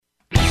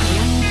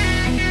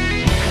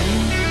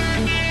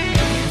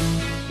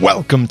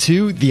Welcome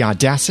to the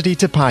Audacity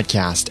to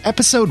Podcast,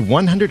 episode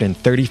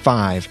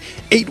 135,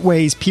 8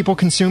 Ways People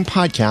Consume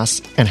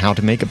Podcasts and How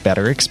to Make a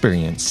Better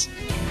Experience.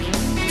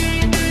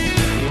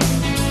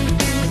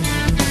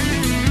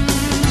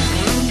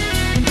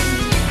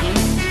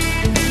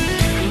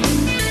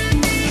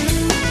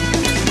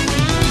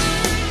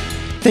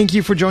 Thank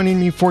you for joining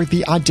me for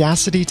the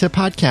Audacity to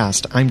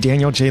Podcast. I'm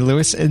Daniel J.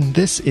 Lewis, and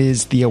this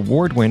is the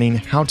award-winning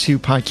how-to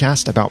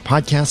podcast about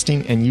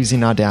podcasting and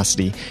using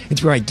Audacity.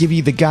 It's where I give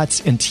you the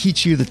guts and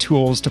teach you the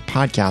tools to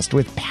podcast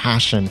with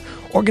passion,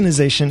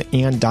 organization,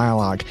 and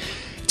dialogue.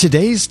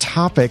 Today's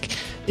topic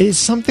is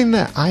something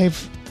that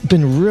I've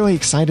been really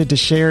excited to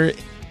share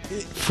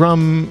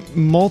from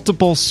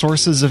multiple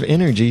sources of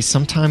energy,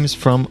 sometimes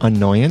from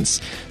annoyance,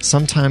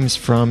 sometimes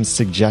from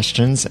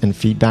suggestions and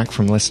feedback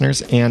from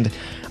listeners, and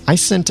I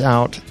sent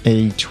out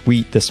a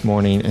tweet this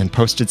morning and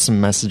posted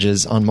some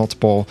messages on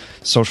multiple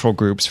social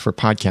groups for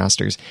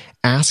podcasters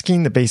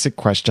asking the basic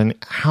question,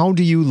 how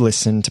do you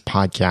listen to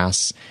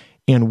podcasts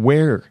and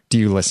where do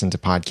you listen to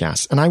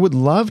podcasts? And I would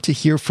love to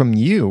hear from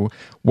you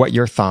what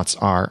your thoughts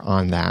are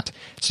on that.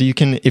 So you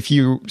can, if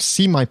you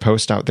see my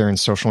post out there in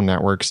social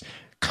networks,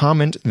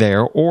 comment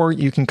there, or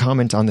you can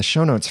comment on the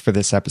show notes for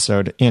this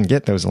episode and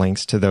get those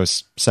links to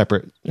those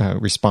separate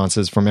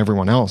responses from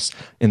everyone else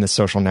in the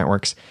social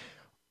networks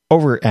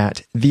over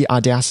at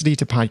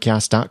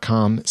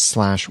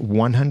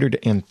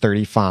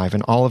theaudacitytopodcast.com/135.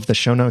 And all of the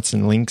show notes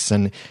and links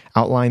and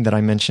outline that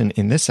I mentioned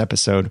in this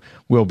episode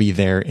will be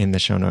there in the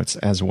show notes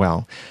as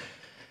well.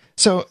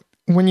 So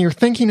when you're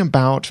thinking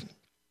about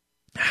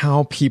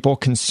how people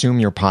consume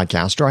your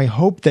podcast, or I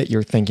hope that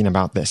you're thinking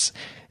about this,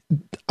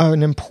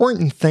 an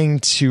important thing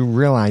to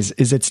realize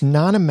is it's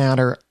not a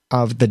matter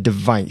of the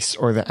device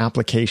or the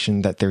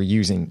application that they're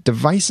using.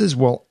 Devices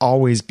will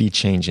always be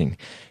changing.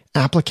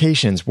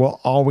 Applications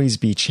will always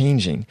be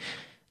changing.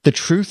 The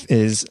truth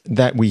is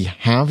that we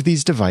have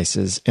these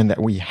devices and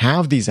that we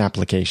have these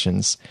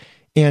applications.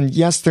 And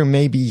yes, there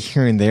may be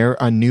here and there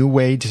a new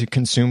way to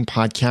consume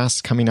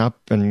podcasts coming up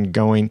and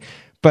going,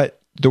 but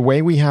the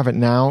way we have it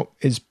now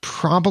is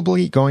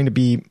probably going to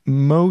be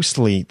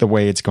mostly the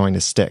way it's going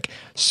to stick.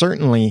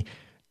 Certainly,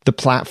 the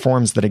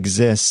platforms that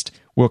exist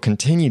will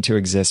continue to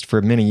exist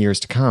for many years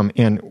to come.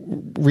 And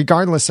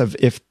regardless of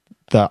if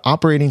the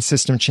operating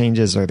system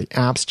changes or the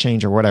apps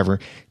change or whatever,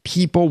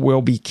 people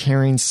will be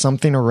carrying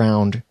something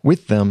around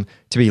with them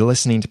to be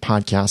listening to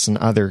podcasts and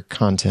other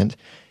content.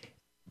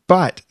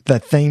 But the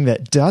thing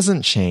that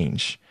doesn't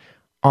change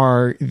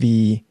are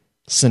the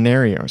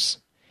scenarios,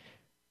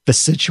 the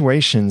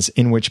situations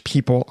in which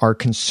people are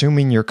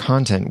consuming your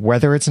content,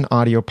 whether it's an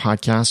audio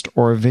podcast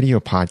or a video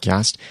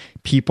podcast.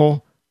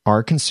 People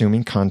are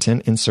consuming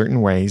content in certain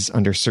ways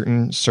under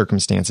certain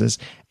circumstances,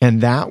 and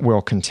that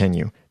will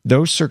continue.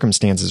 Those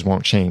circumstances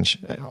won't change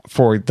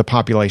for the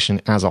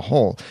population as a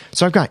whole.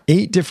 So I've got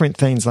 8 different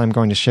things that I'm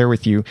going to share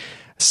with you.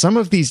 Some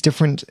of these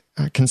different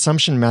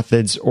consumption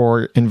methods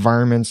or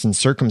environments and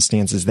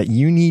circumstances that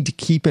you need to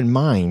keep in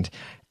mind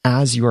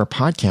as you are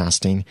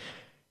podcasting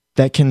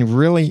that can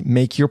really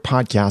make your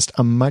podcast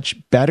a much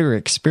better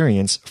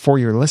experience for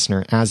your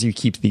listener as you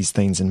keep these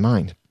things in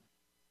mind.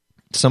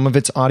 Some of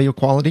it's audio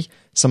quality,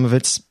 some of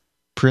it's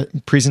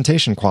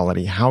presentation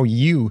quality, how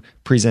you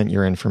present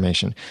your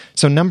information.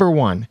 So number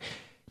 1,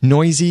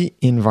 noisy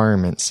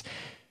environments.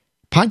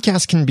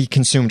 Podcasts can be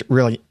consumed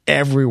really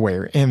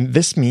everywhere, and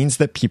this means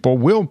that people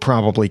will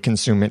probably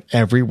consume it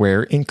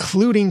everywhere,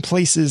 including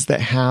places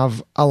that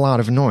have a lot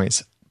of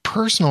noise.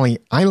 Personally,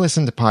 I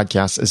listen to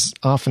podcasts as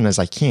often as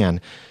I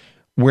can,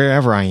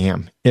 wherever I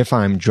am. If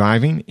I'm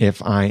driving,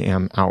 if I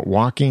am out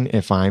walking,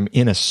 if I'm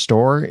in a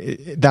store,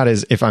 that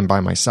is, if I'm by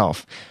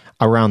myself.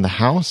 Around the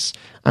house,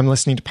 I'm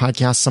listening to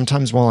podcasts.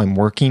 Sometimes while I'm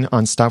working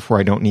on stuff where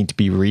I don't need to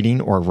be reading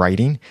or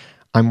writing,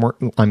 I'm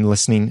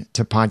listening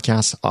to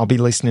podcasts. I'll be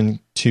listening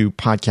to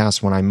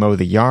podcasts when I mow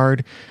the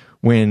yard,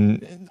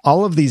 when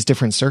all of these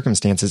different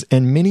circumstances,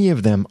 and many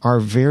of them are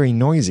very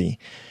noisy.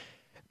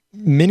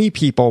 Many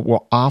people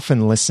will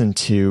often listen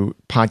to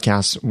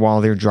podcasts while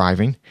they're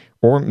driving,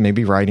 or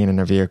maybe riding in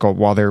a vehicle,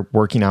 while they're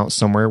working out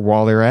somewhere,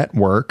 while they're at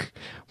work,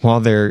 while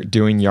they're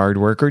doing yard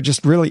work, or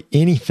just really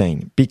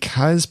anything.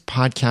 Because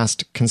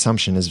podcast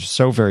consumption is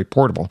so very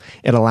portable,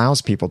 it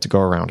allows people to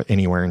go around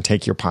anywhere and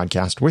take your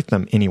podcast with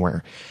them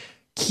anywhere.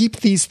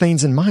 Keep these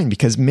things in mind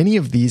because many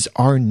of these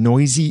are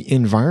noisy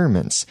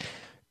environments.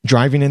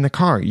 Driving in the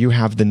car, you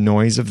have the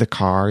noise of the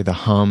car, the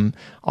hum,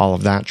 all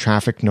of that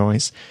traffic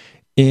noise.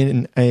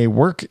 In a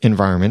work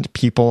environment,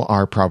 people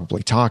are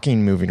probably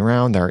talking, moving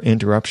around. There are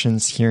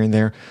interruptions here and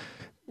there.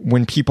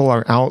 When people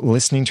are out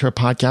listening to a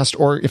podcast,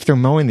 or if they're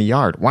mowing the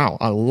yard, wow,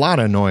 a lot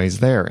of noise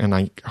there. And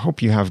I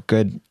hope you have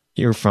good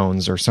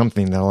earphones or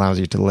something that allows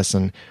you to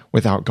listen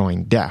without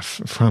going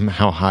deaf from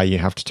how high you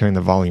have to turn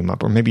the volume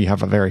up. Or maybe you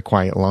have a very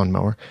quiet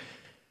lawnmower.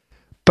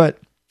 But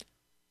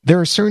there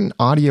are certain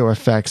audio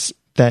effects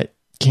that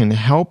can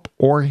help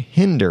or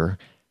hinder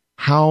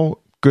how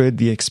good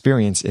the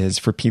experience is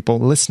for people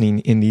listening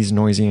in these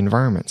noisy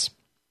environments.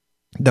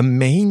 The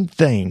main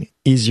thing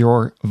is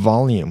your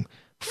volume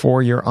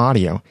for your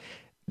audio.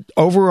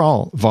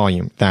 overall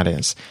volume, that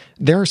is.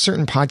 There are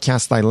certain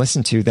podcasts that I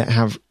listen to that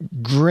have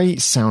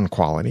great sound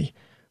quality,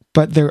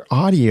 but their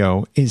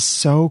audio is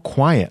so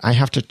quiet. I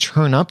have to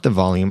turn up the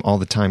volume all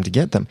the time to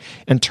get them.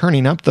 And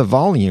turning up the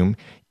volume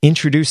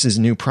introduces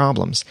new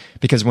problems,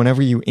 because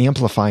whenever you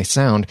amplify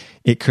sound,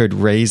 it could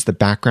raise the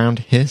background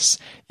hiss.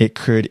 It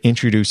could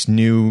introduce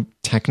new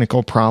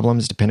technical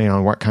problems depending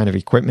on what kind of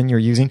equipment you're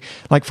using.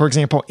 Like, for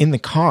example, in the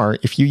car,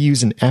 if you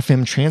use an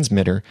FM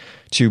transmitter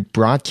to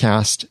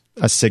broadcast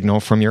a signal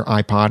from your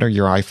iPod or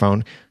your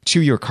iPhone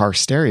to your car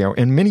stereo,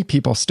 and many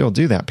people still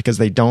do that because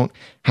they don't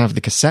have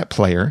the cassette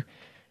player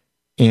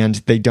and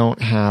they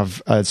don't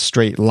have a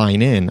straight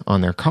line in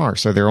on their car.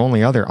 So their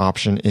only other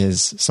option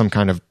is some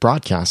kind of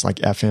broadcast like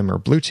FM or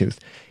Bluetooth.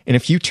 And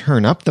if you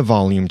turn up the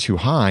volume too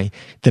high,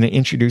 then it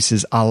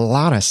introduces a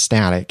lot of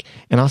static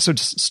and also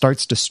just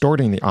starts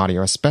distorting the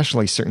audio,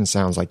 especially certain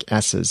sounds like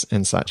S's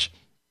and such.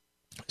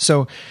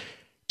 So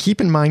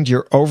keep in mind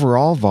your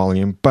overall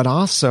volume, but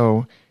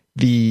also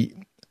the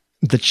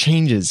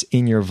changes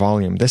in your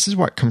volume. This is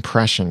what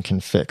compression can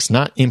fix,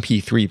 not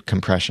MP3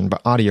 compression,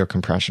 but audio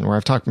compression, where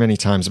I've talked many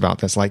times about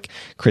this, like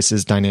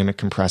Chris's dynamic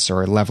compressor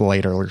or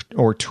levelator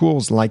or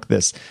tools like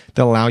this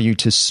that allow you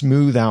to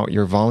smooth out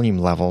your volume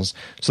levels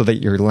so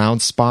that your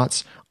loud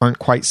spots aren't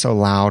quite so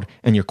loud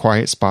and your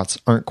quiet spots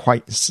aren't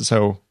quite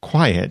so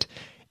quiet.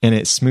 And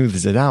it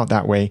smooths it out.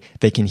 That way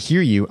they can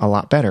hear you a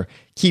lot better.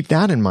 Keep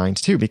that in mind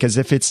too, because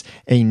if it's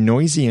a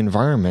noisy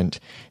environment,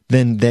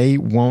 then they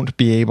won't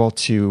be able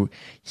to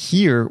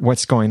hear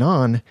what's going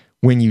on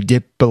when you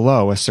dip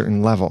below a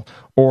certain level.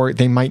 Or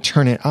they might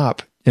turn it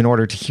up in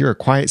order to hear a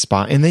quiet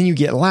spot, and then you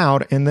get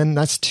loud, and then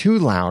that's too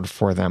loud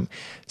for them.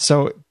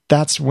 So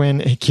that's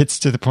when it gets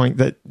to the point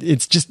that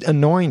it's just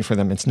annoying for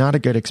them. It's not a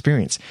good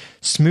experience.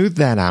 Smooth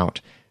that out.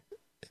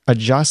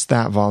 Adjust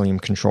that volume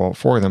control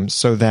for them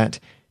so that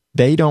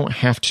they don't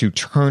have to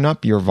turn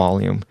up your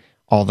volume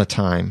all the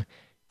time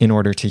in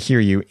order to hear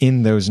you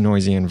in those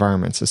noisy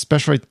environments.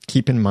 Especially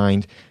keep in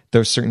mind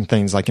those certain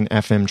things like an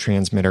FM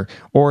transmitter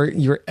or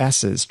your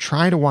S's.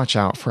 Try to watch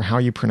out for how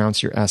you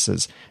pronounce your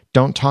S's.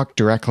 Don't talk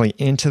directly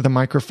into the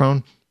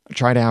microphone.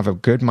 Try to have a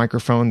good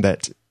microphone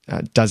that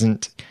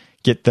doesn't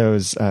get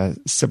those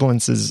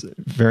sibilances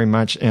very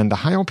much. And the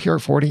Heil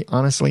PR40,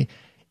 honestly,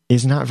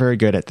 is not very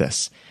good at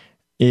this.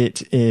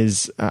 It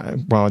is,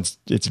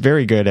 it's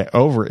very good at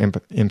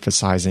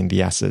overemphasizing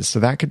the S's. So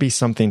that could be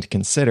something to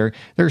consider.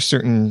 There are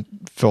certain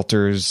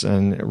filters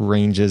and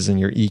ranges in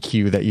your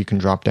EQ that you can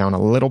drop down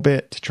a little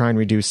bit to try and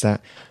reduce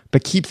that.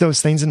 But keep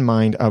those things in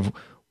mind of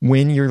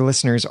when your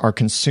listeners are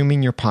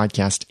consuming your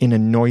podcast in a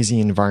noisy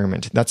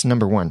environment. That's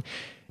number one.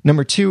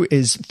 Number two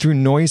is through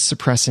noise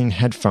suppressing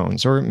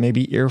headphones or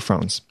maybe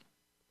earphones.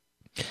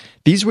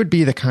 These would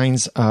be the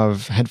kinds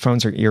of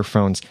headphones or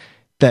earphones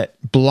that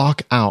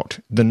block out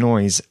the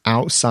noise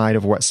outside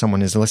of what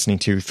someone is listening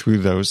to through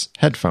those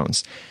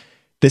headphones.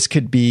 This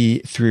could be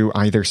through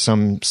either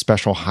some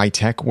special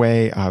high-tech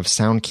way of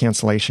sound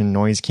cancellation,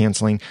 noise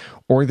canceling,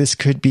 or this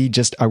could be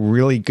just a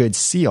really good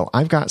seal.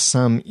 I've got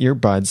some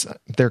earbuds.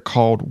 They're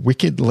called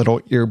Wicked Little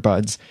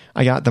Earbuds.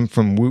 I got them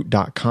from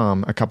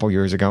woot.com a couple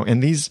years ago,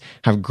 and these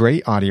have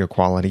great audio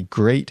quality,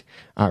 great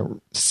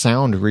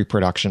sound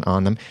reproduction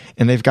on them,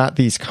 and they've got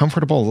these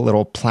comfortable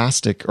little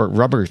plastic or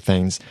rubber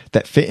things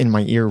that fit in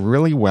my ear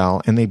really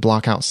well, and they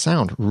block out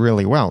sound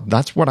really well.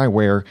 That's what I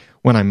wear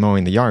when I'm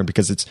mowing the yard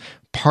because it's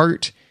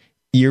part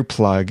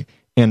earplug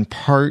and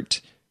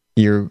part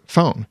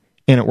earphone.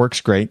 And it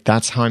works great.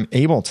 That's how I'm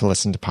able to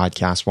listen to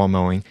podcasts while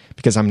mowing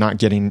because I'm not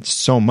getting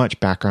so much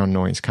background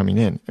noise coming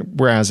in.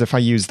 Whereas if I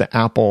use the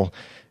Apple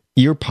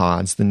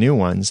EarPods, the new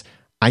ones,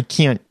 I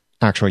can't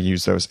actually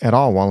use those at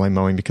all while I'm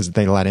mowing because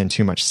they let in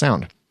too much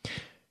sound.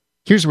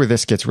 Here's where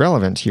this gets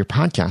relevant to your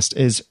podcast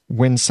is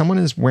when someone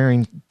is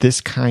wearing this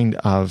kind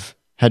of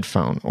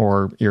headphone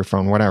or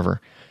earphone,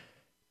 whatever,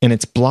 and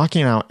it's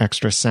blocking out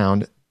extra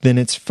sound, then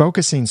it's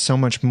focusing so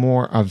much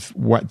more of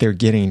what they're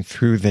getting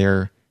through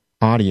their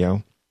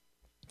audio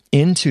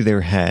into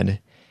their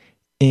head,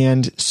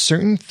 and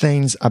certain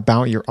things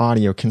about your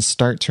audio can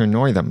start to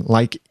annoy them,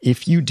 like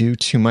if you do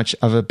too much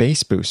of a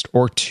bass boost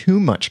or too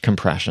much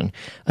compression,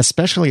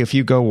 especially if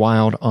you go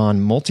wild on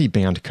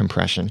multiband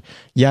compression.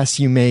 Yes,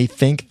 you may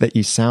think that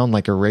you sound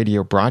like a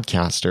radio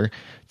broadcaster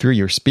through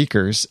your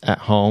speakers at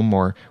home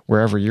or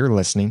wherever you're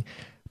listening,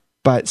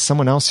 but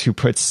someone else who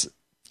puts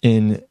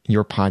in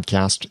your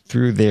podcast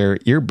through their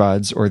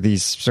earbuds or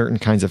these certain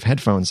kinds of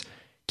headphones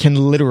can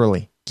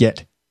literally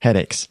get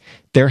headaches.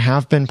 There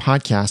have been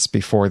podcasts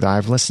before that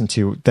I've listened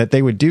to that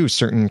they would do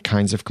certain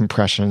kinds of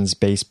compressions,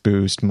 bass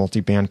boost,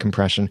 multiband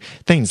compression,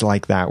 things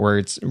like that, where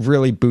it's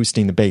really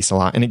boosting the bass a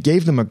lot. And it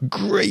gave them a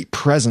great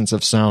presence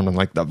of sound and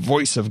like the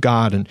voice of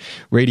God and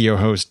radio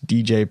host,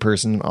 DJ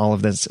person, all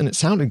of this. And it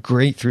sounded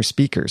great through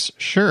speakers,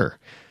 sure.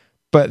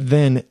 But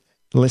then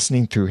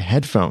listening through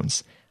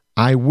headphones,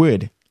 I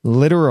would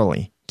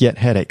literally get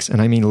headaches.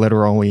 And I mean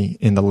literally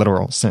in the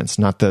literal sense,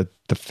 not the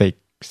fake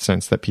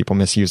sense that people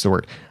misuse the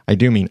word. I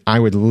do mean I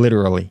would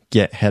literally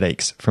get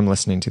headaches from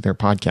listening to their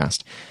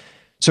podcast.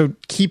 So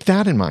keep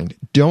that in mind.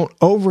 Don't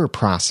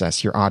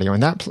overprocess your audio.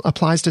 And that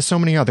applies to so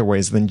many other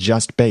ways than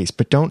just bass,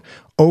 but don't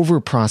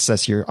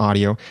overprocess your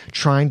audio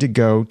trying to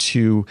go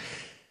to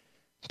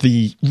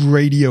the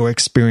radio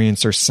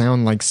experience or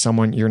sound like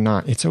someone you're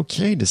not. It's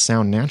okay to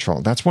sound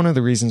natural. That's one of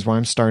the reasons why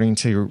I'm starting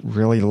to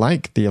really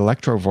like the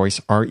Electro Voice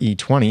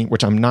RE20,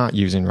 which I'm not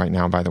using right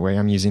now, by the way.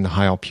 I'm using the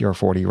Heil Pure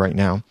 40 right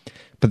now.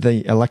 But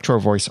the Electro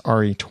Voice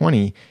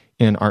RE20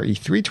 and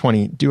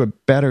RE320 do a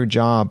better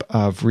job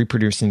of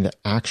reproducing the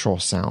actual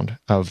sound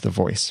of the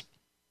voice.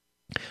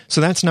 So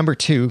that's number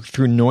 2,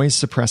 through noise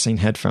suppressing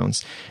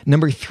headphones.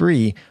 Number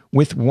 3,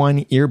 with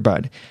one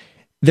earbud.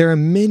 There are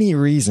many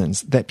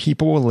reasons that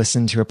people will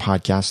listen to a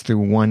podcast through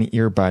one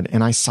earbud,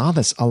 and I saw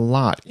this a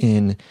lot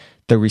in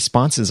the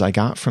responses I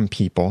got from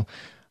people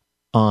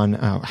on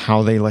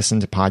how they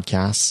listen to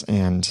podcasts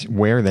and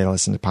where they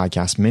listen to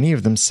podcasts. Many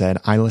of them said,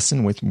 I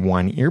listen with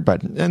one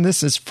earbud. And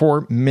this is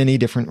for many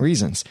different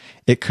reasons.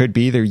 It could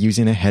be they're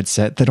using a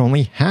headset that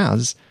only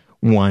has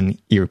one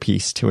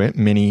earpiece to it.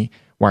 Many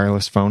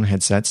wireless phone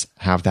headsets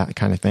have that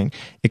kind of thing.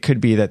 It could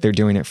be that they're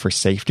doing it for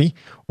safety,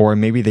 or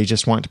maybe they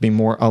just want to be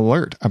more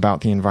alert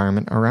about the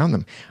environment around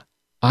them.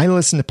 I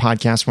listen to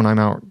podcasts when I'm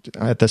out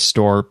at the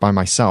store by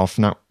myself,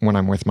 not when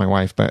I'm with my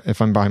wife, but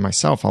if I'm by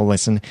myself, I'll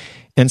listen.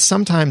 And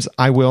sometimes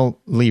I will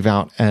leave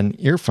out an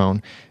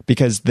earphone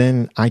because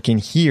then I can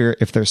hear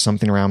if there's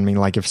something around me,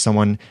 like if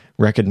someone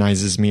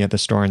recognizes me at the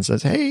store and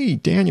says, hey,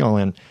 Daniel,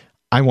 and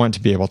I want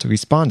to be able to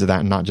respond to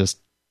that and not just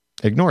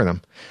ignore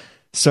them.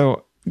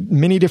 So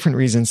many different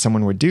reasons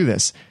someone would do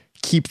this.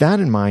 Keep that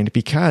in mind,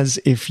 because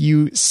if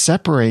you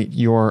separate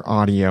your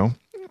audio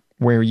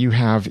where you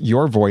have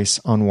your voice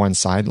on one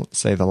side, let's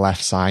say the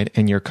left side,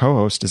 and your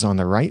co-host is on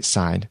the right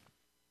side,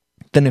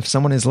 then if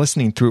someone is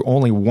listening through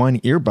only one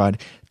earbud,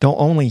 they'll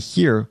only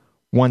hear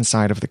one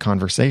side of the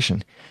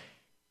conversation.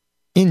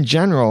 In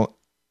general,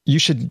 you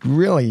should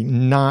really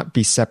not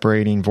be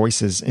separating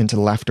voices into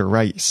left or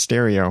right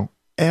stereo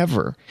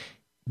ever.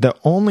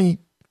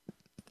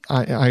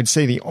 I'd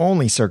say the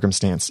only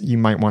circumstance you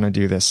might want to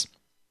do this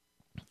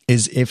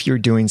is if you're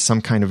doing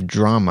some kind of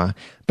drama,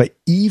 but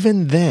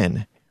even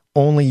then,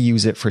 only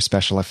use it for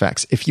special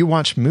effects. If you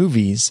watch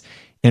movies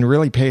and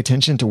really pay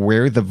attention to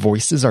where the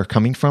voices are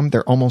coming from,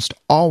 they're almost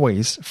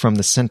always from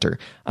the center,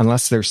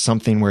 unless there's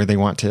something where they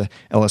want to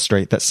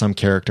illustrate that some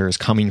character is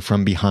coming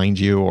from behind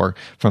you or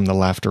from the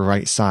left or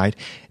right side.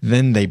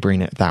 Then they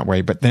bring it that way,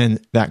 but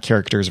then that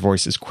character's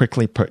voice is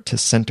quickly put to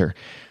center.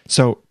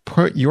 So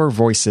put your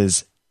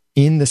voices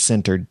in the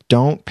center.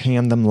 Don't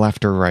pan them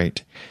left or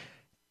right.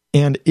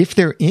 And if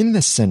they're in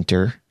the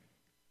center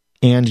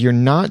and you're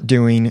not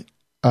doing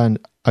a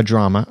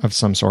drama of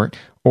some sort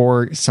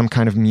or some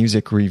kind of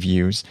music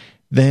reviews,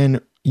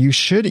 then you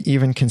should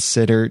even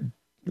consider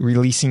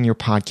releasing your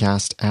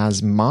podcast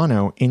as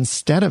mono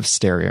instead of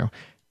stereo.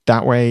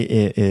 That way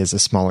it is a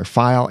smaller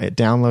file, it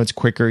downloads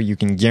quicker, you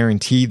can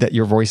guarantee that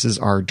your voices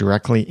are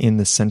directly in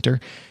the center.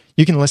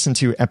 You can listen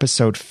to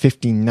episode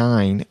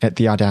 59 at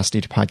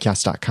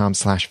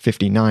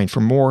theaudacitytopodcast.com/59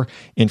 for more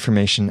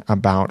information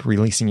about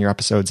releasing your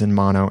episodes in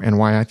mono and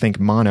why I think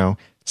mono,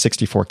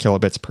 64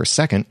 kilobits per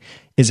second,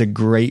 is a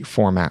great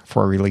format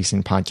for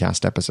releasing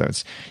podcast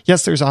episodes.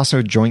 Yes, there's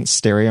also joint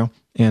stereo,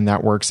 and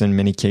that works in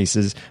many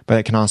cases, but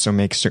it can also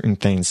make certain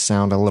things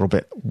sound a little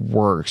bit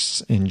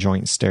worse in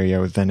joint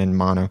stereo than in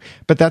mono.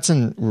 But that's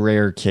in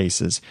rare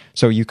cases,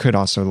 so you could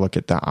also look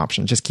at that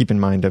option. Just keep in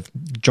mind of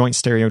joint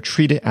stereo,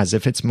 treat it as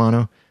if it's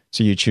mono,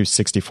 so you choose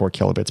 64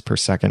 kilobits per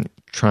second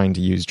trying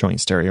to use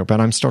joint stereo,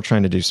 but I'm still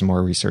trying to do some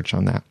more research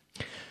on that.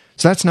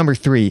 So that's number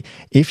 3.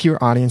 If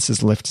your audience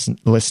is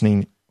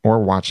listening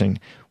or watching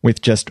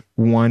with just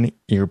one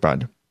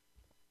earbud.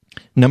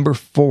 Number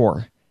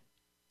 4,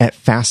 at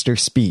faster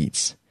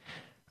speeds.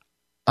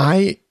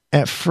 I,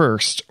 at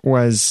first,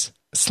 was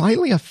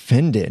slightly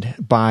offended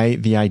by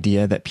the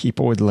idea that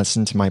people would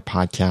listen to my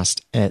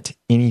podcast at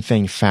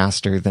anything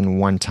faster than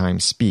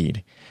 1x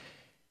speed.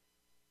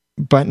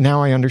 But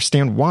now I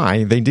understand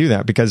why they do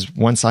that, because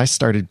once I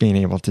started being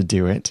able to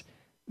do it,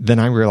 then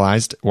I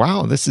realized,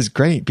 wow, this is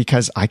great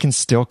because I can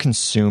still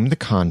consume the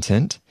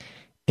content,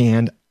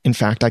 and in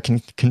fact, I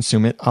can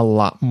consume it a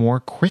lot more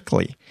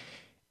quickly.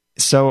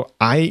 So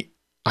I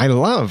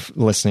love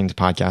listening to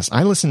podcasts.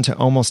 I listen to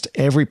almost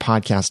every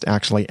podcast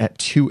actually at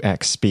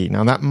 2x speed.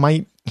 Now, that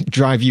might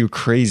drive you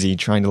crazy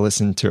trying to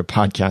listen to a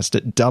podcast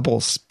at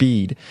double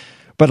speed,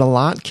 but a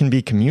lot can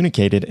be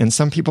communicated, and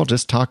some people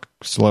just talk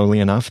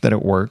slowly enough that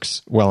it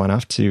works well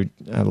enough to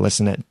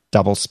listen at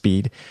double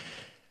speed.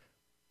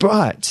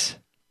 But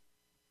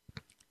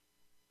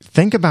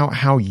think about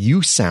how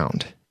you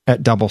sound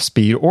at double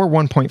speed or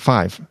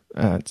 1.5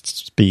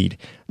 speed.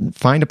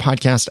 Find a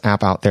podcast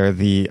app out there,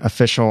 the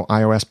official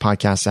iOS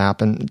podcast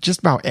app, and just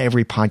about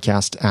every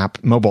podcast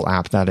app, mobile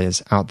app that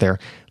is out there,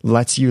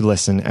 lets you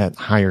listen at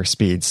higher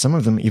speeds. Some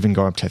of them even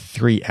go up to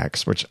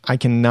 3x, which I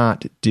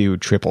cannot do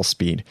triple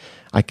speed.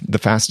 The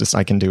fastest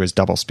I can do is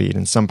double speed.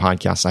 In some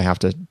podcasts, I have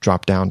to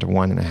drop down to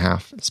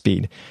 1.5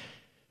 speed.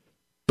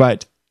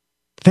 But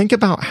think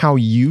about how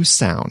you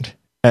sound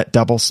at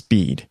double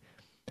speed.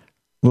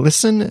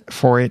 listen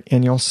for it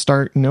and you'll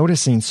start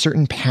noticing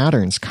certain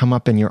patterns come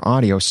up in your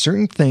audio,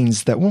 certain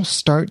things that will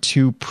start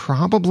to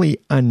probably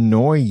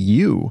annoy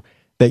you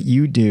that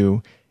you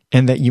do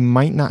and that you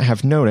might not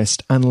have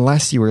noticed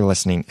unless you were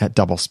listening at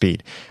double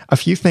speed. A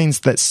few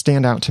things that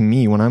stand out to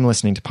me when I'm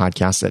listening to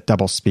podcasts at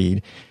double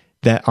speed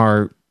that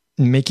are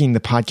making the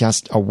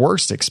podcast a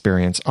worse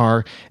experience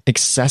are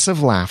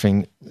excessive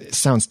laughing. It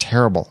sounds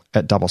terrible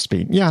at double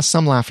speed. Yeah,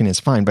 some laughing is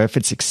fine, but if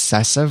it's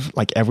excessive,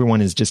 like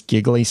everyone is just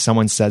giggly,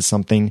 someone says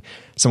something,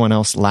 someone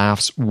else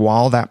laughs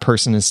while that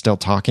person is still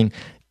talking,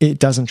 it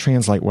doesn't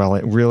translate well.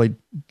 It really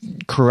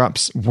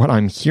corrupts what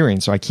I'm hearing,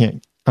 so I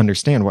can't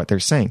understand what they're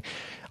saying.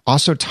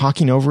 Also,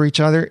 talking over each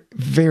other,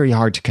 very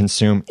hard to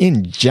consume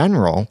in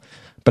general,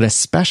 but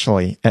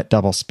especially at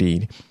double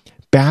speed.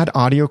 Bad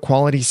audio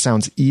quality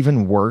sounds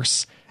even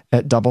worse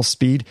at double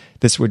speed.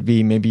 This would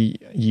be maybe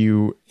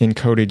you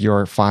encoded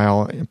your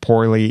file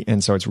poorly,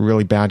 and so it's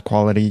really bad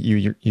quality.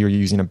 You're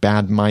using a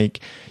bad mic.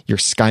 Your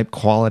Skype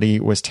quality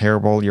was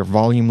terrible. Your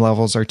volume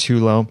levels are too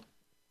low,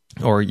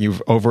 or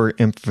you've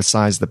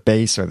overemphasized the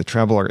bass or the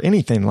treble or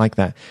anything like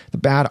that. The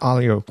bad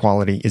audio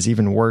quality is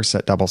even worse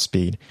at double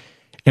speed.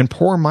 And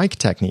poor mic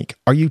technique.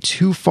 Are you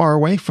too far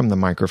away from the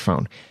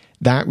microphone?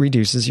 That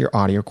reduces your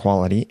audio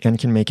quality and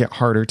can make it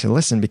harder to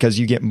listen because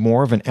you get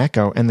more of an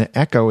echo, and the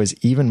echo is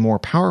even more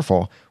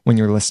powerful when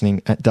you're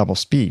listening at double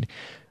speed.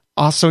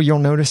 Also, you'll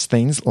notice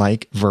things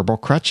like verbal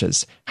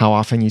crutches, how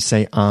often you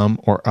say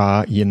or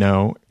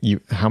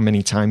how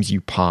many times you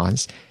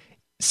pause.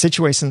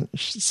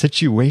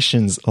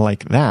 Situations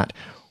like that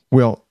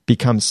will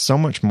become so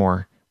much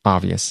more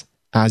obvious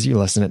as you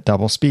listen at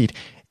double speed.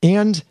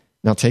 And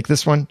now take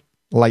this one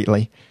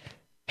lightly.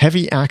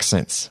 Heavy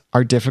accents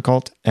are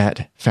difficult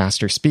at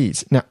faster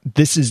speeds. Now,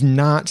 this is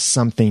not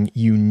something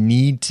you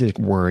need to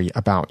worry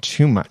about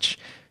too much.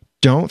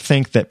 Don't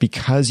think that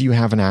because you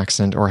have an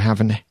accent or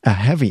have a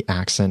heavy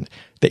accent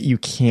that you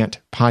can't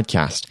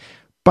podcast.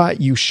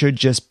 But you should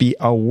just be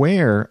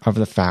aware of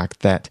the fact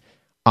that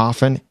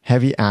often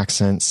heavy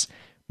accents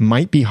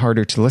might be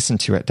harder to listen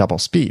to at double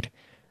speed.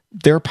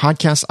 There are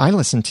podcasts I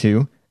listen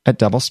to at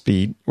double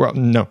speed. Well,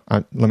 no,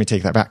 let me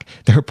take that back.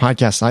 There are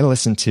podcasts I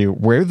listen to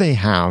where they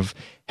have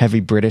heavy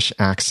British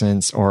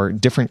accents or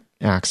different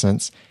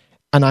accents,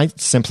 and I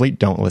simply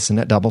don't listen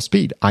at double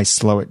speed. I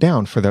slow it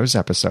down for those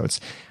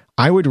episodes.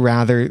 I would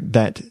rather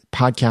that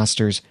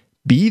podcasters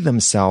be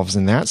themselves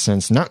in that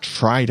sense, not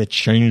try to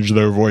change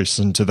their voice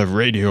into the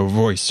radio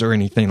voice or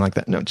anything like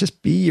that. No,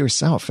 just be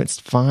yourself. It's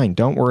fine.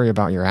 Don't worry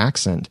about your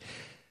accent.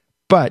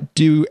 But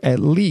do at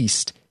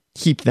least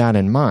keep that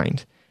in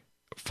mind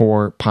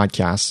for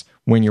podcasts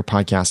when you're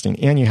podcasting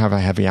and you have a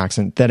heavy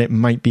accent, that it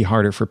might be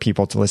harder for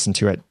people to listen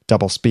to at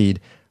double speed.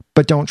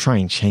 But don't try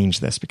and change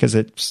this because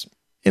it's,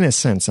 in a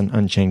sense,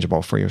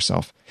 unchangeable for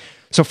yourself.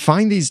 So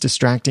find these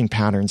distracting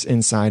patterns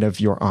inside of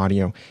your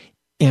audio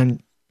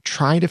and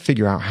try to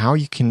figure out how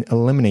you can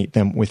eliminate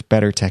them with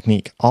better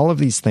technique. All of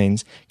these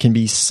things can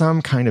be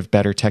some kind of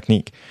better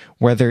technique,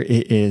 whether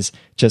it is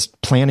just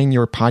planning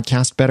your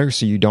podcast better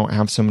so you don't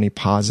have so many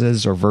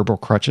pauses or verbal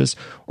crutches,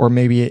 or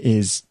maybe it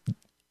is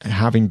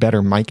having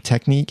better mic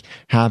technique,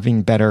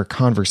 having better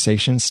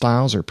conversation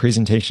styles or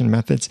presentation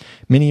methods.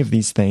 Many of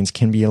these things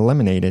can be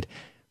eliminated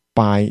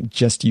by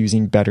just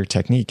using better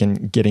technique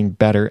and getting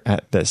better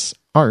at this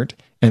art,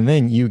 and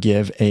then you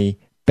give a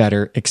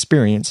better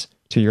experience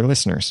to your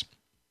listeners.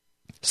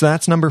 So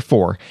that's number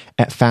 4,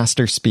 at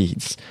faster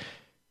speeds.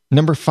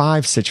 Number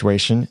 5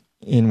 situation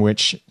in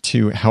which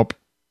to help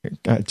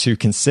to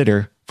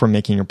consider for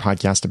making your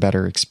podcast a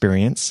better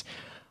experience.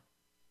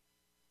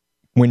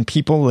 When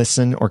people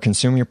listen or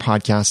consume your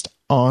podcast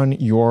on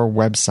your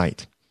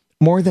website,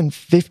 more than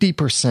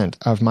 50%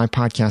 of my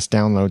podcast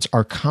downloads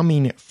are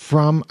coming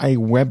from a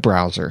web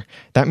browser.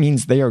 That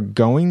means they are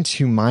going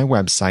to my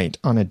website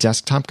on a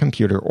desktop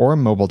computer or a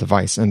mobile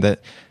device, and that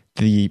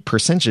the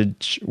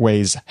percentage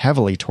weighs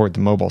heavily toward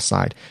the mobile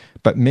side.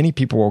 But many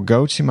people will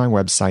go to my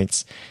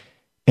websites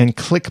and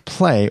click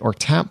play or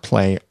tap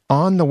play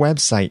on the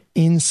website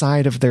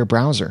inside of their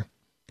browser.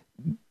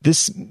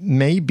 This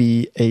may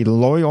be a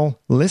loyal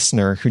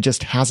listener who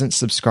just hasn't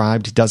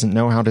subscribed, doesn't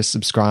know how to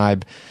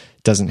subscribe,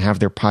 doesn't have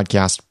their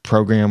podcast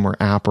program or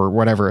app or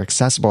whatever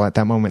accessible at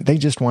that moment. They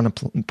just want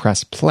to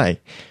press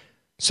play.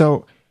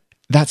 So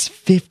that's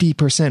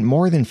 50%,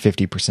 more than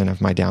 50%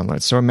 of my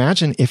downloads. So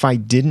imagine if I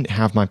didn't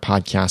have my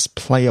podcast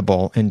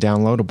playable and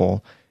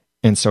downloadable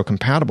and so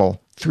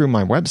compatible through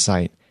my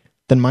website,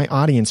 then my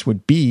audience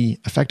would be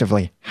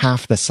effectively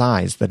half the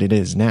size that it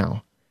is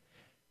now.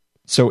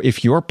 So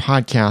if your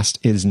podcast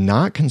is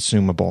not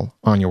consumable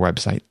on your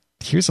website,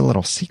 here's a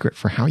little secret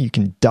for how you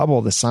can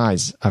double the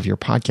size of your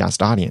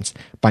podcast audience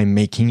by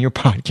making your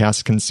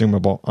podcast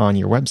consumable on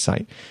your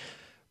website.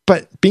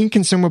 But being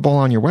consumable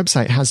on your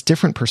website has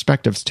different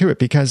perspectives to it,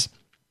 because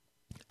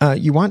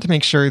you want to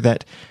make sure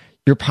that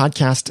your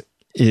podcast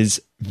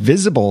is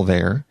visible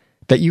there,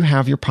 that you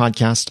have your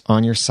podcast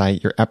on your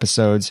site, your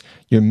episodes,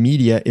 your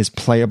media is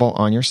playable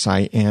on your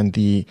site, and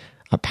the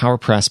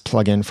PowerPress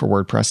plugin for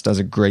WordPress does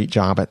a great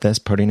job at this,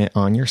 putting it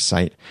on your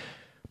site.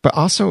 but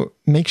also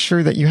make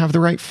sure that you have the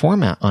right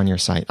format on your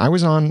site. I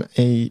was on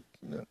a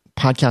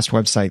podcast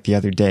website the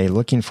other day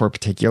looking for a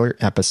particular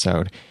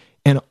episode,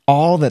 and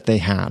all that they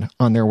had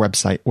on their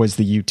website was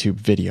the YouTube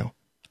video.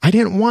 I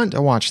didn't want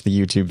to watch the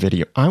YouTube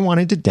video. I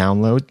wanted to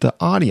download the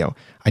audio.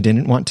 I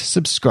didn't want to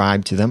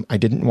subscribe to them. I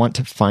didn't want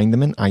to find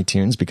them in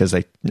iTunes because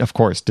they, of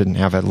course, didn't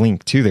have a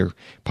link to their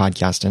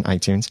podcast in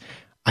iTunes.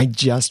 I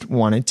just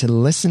wanted to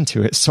listen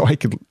to it so I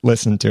could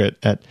listen to it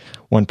at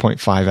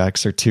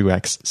 1.5x or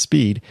 2x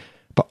speed.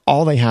 But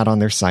all they had on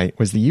their site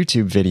was the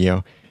YouTube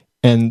video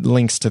and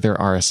links to their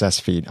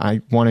RSS feed.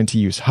 I wanted to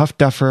use Huff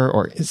Duffer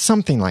or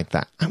something like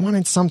that. I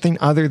wanted something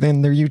other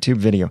than their YouTube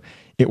video.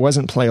 It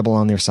wasn't playable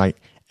on their site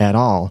at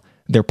all.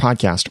 Their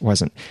podcast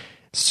wasn't.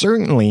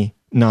 Certainly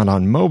not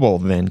on mobile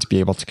then to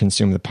be able to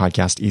consume the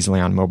podcast easily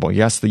on mobile.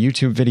 Yes, the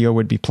YouTube video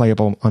would be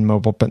playable on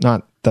mobile, but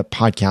not the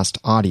podcast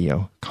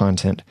audio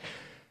content.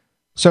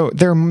 So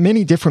there are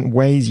many different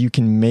ways you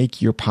can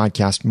make your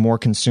podcast more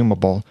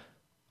consumable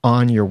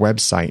on your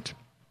website.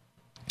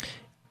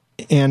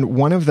 And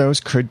one of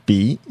those could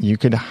be you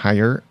could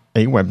hire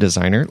a web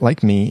designer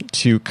like me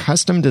to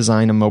custom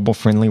design a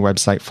mobile-friendly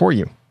website for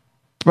you.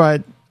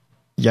 But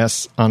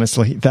yes,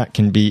 honestly, that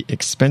can be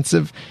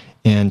expensive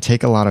and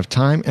take a lot of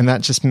time, and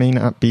that just may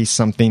not be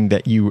something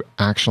that you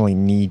actually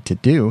need to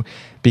do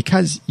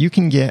because you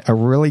can get a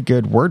really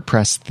good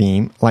WordPress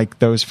theme like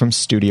those from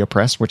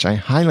StudioPress, which I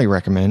highly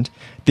recommend,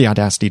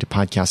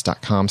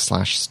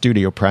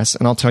 theaudacitytopodcast.com/StudioPress,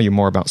 and I'll tell you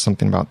more about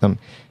something about them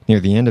near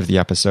the end of the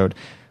episode.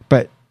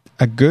 But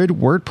a good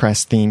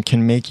WordPress theme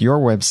can make your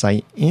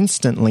website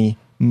instantly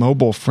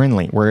mobile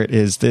friendly, where it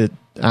is the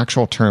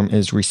actual term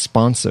is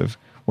responsive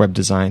web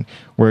design,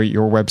 where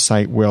your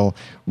website will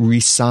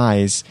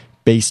resize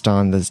based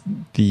on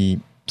the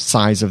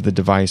size of the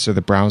device or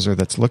the browser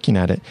that's looking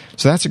at it.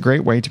 So that's a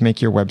great way to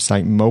make your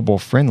website mobile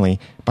friendly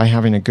by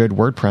having a good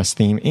WordPress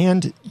theme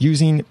and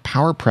using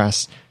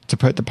PowerPress to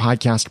put the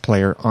podcast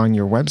player on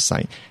your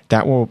website.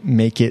 That will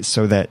make it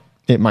so that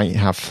it might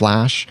have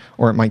Flash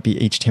or it might be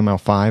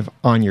HTML5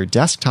 on your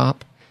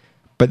desktop,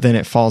 but then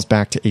it falls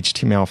back to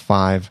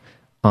HTML5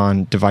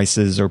 on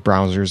devices or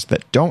browsers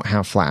that don't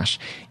have Flash.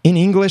 In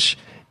English,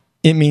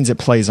 it means it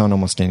plays on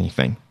almost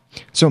anything.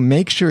 So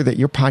make sure that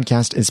your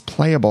podcast is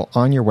playable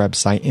on your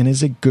website and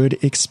is a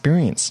good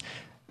experience.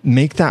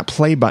 Make that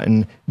play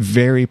button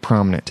very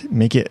prominent.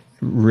 Make it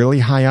really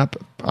high up.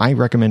 I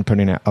recommend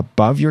putting it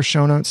above your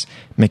show notes.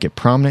 Make it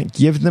prominent.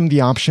 Give them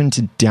the option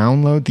to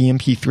download the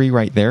MP3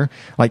 right there.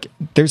 Like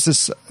there's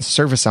this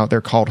service out there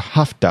called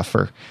Huff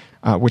Duffer,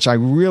 which I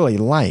really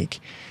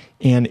like.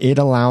 And it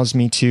allows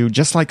me to,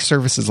 just like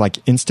services like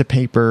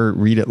Instapaper,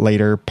 Read It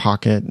Later,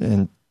 Pocket,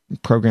 and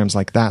programs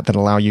like that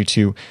allow you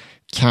to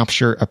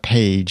capture a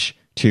page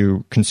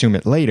to consume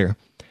it later.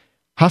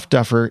 Huff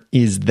Duffer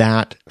is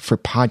that for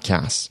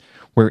podcasts,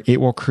 where it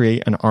will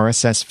create an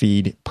RSS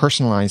feed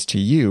personalized to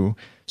you.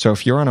 So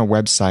if you're on a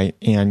website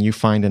and you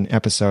find an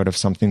episode of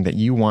something that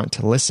you want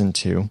to listen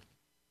to,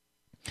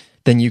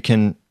 then you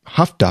can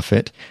Huff Duff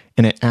it,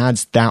 and it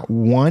adds that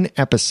one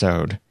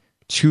episode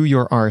to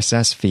your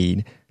RSS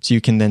feed, so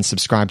you can then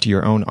subscribe to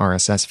your own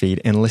RSS feed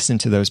and listen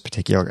to those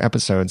particular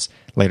episodes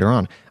later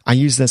on. I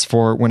use this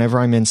for whenever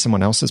I'm in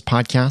someone else's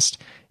podcast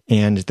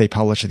and they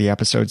publish the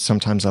episode.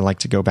 Sometimes I like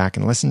to go back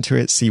and listen to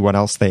it, see what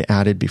else they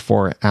added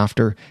before or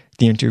after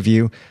the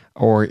interview,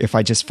 or if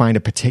I just find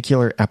a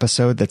particular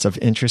episode that's of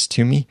interest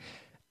to me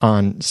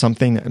on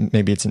something,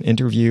 maybe it's an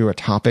interview, a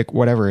topic,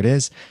 whatever it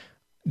is,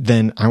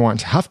 then I want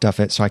to Huff Duff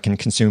it so I can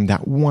consume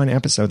that one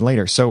episode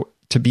later. So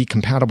to be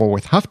compatible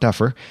with Huff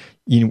Duffer,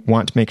 you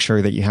want to make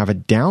sure that you have a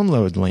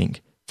download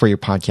link for your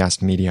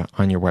podcast media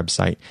on your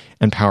website,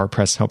 and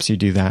PowerPress helps you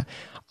do that.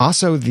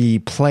 Also, the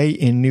play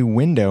in new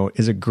window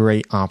is a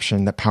great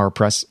option that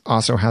PowerPress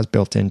also has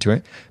built into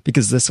it,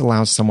 because this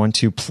allows someone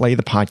to play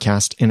the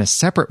podcast in a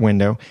separate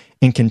window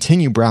and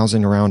continue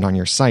browsing around on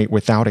your site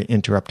without it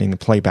interrupting the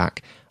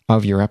playback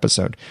of your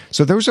episode.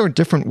 So those are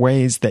different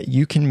ways that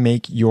you can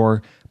make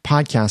your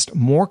podcast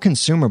more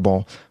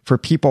consumable for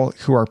people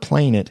who are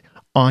playing it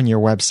on your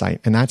website.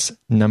 And that's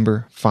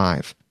number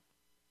 5.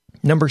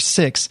 Number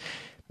 6,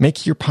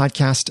 make your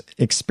podcast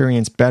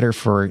experience better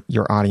for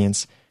your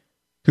audience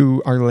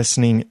who are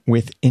listening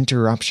with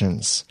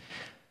interruptions.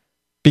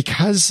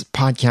 Because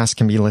podcasts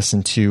can be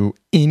listened to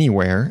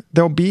anywhere,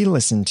 they'll be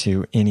listened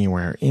to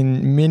anywhere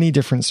in many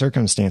different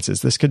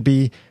circumstances. This could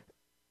be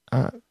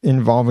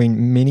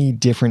involving many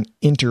different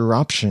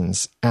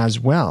interruptions as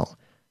well,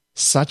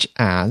 such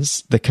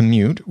as the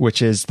commute,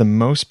 which is the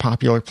most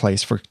popular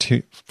place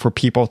for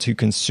people to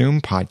consume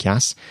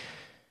podcasts.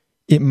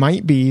 It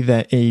might be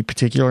that a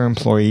particular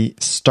employee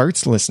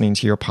starts listening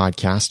to your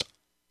podcast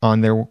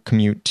on their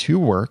commute to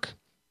work.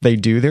 They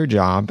do their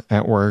job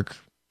at work,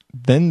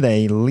 then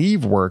they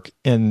leave work,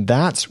 and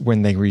that's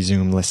when they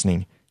resume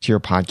listening to your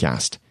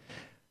podcast.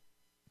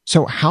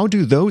 So how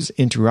do those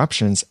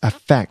interruptions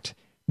affect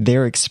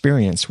their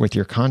experience with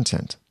your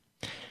content?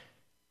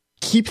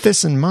 Keep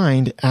this in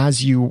mind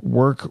as you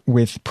work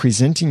with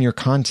presenting your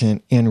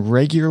content and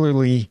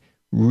regularly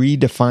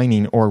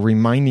redefining or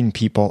reminding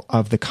people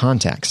of the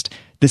context.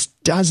 This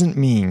doesn't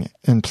mean,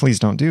 and please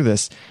don't do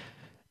this,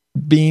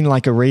 being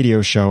like a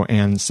radio show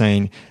and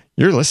saying,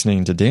 you're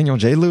listening to Daniel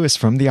J. Lewis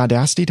from the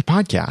Audacity to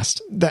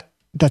Podcast.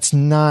 That's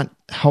not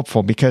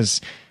helpful,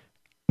 because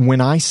when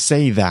I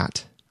say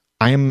that,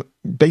 I am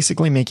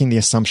basically making the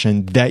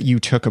assumption that you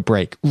took a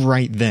break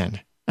right then.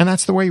 And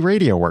that's the way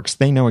radio works.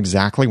 They know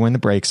exactly when the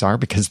breaks are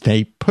because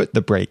they put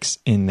the breaks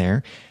in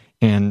there,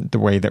 and the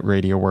way that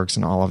radio works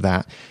and all of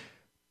that.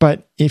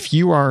 But if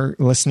you are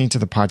listening to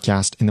the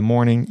podcast in the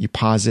morning, you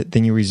pause it,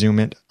 then you resume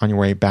it on your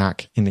way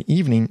back in the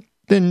evening,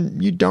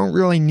 then you don't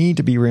really need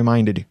to be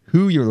reminded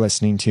who you're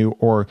listening to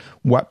or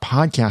what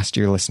podcast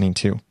you're listening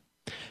to.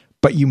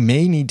 But you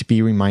may need to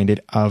be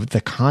reminded of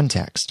the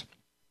context.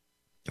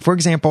 For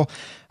example,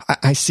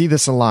 I see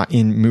this a lot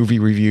in movie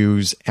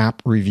reviews,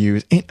 app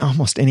reviews, in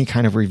almost any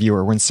kind of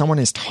reviewer. When someone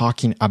is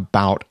talking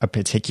about a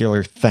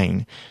particular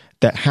thing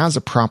that has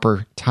a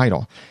proper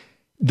title,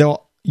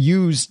 they'll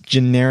use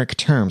generic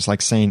terms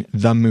like saying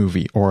the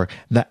movie or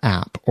the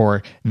app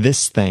or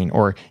this thing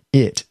or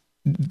it.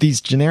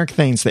 These generic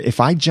things that if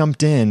I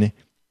jumped in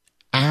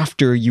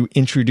after you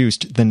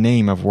introduced the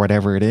name of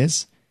whatever it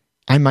is,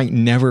 I might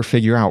never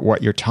figure out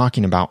what you're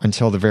talking about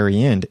until the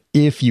very end,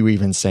 if you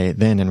even say it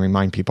then and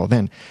remind people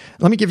then.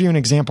 Let me give you an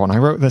example, and I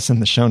wrote this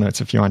in the show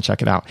notes if you want to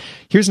check it out.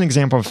 Here's an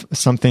example of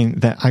something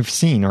that I've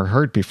seen or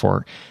heard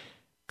before.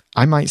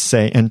 I might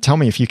say, and tell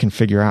me if you can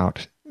figure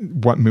out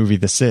what movie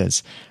this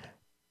is.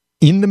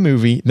 In the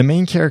movie, the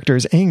main character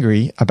is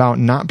angry about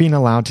not being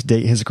allowed to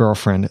date his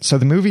girlfriend, so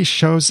the movie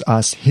shows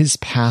us his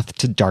path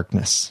to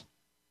darkness.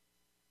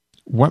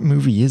 What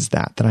movie is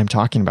that I'm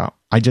talking about?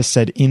 I just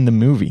said in the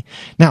movie.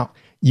 Now,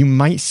 you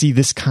might see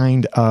this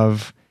kind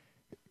of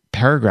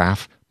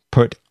paragraph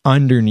put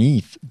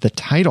underneath the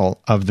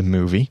title of the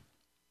movie,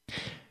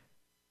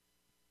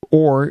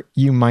 or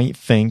you might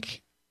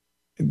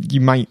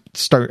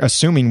start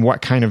assuming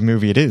what kind of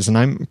movie it is. And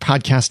I'm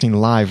podcasting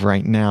live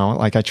right now,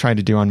 like I try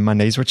to do on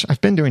Mondays, which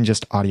I've been doing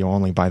just audio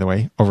only, by the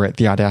way, over at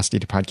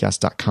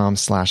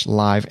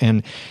theaudacitytopodcast.com/live.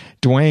 And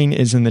Dwayne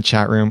is in the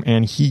chat room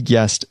and he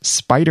guessed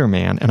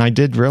Spider-Man. And I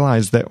did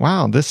realize that,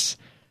 wow, this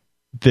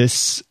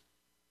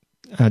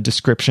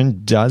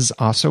description does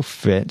also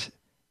fit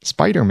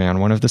Spider-Man,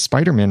 one of the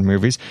Spider-Man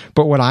movies.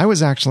 But what I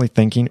was actually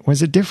thinking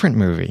was a different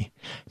movie.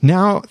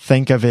 Now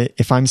think of it,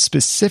 if I'm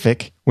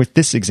specific with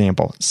this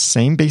example,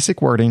 same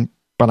basic wording,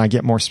 but I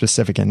get more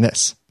specific in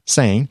this,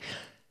 saying,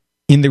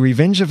 in The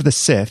Revenge of the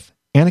Sith,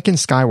 Anakin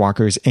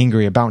Skywalker is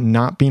angry about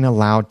not being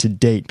allowed to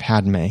date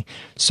Padme.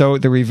 So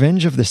The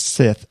Revenge of the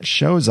Sith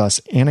shows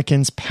us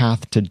Anakin's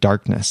path to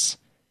darkness.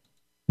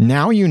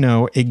 Now you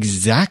know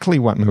exactly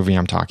what movie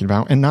I'm talking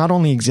about, and not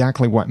only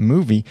exactly what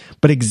movie,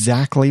 but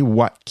exactly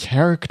what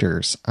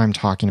characters I'm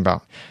talking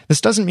about. This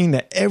doesn't mean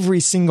that every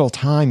single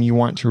time you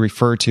want to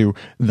refer to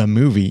the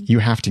movie, you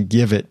have to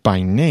give it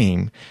by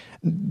name.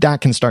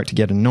 That can start to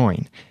get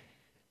annoying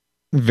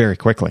very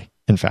quickly,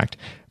 in fact.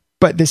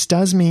 But this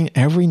does mean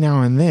every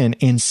now and then,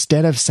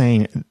 instead of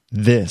saying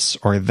this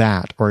or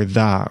that or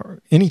the,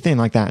 or anything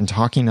like that and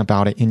talking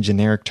about it in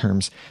generic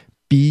terms,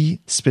 be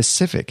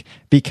specific,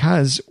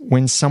 because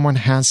when someone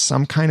has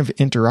some kind of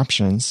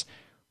interruptions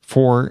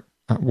for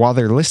while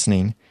they're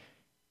listening,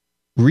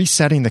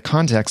 resetting the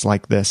context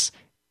like this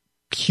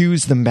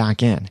cues them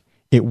back in.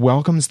 It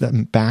welcomes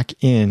them back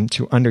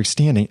into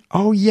understanding,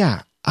 oh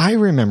yeah, I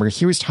remember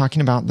he was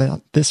talking about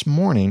that this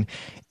morning,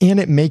 and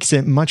it makes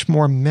it much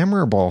more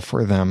memorable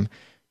for them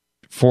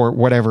for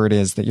whatever it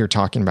is that you're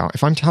talking about.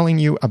 If I'm telling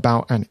you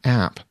about an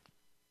app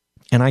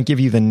and I give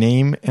you the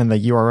name and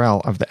the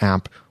URL of the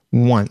app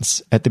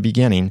once at the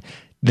beginning,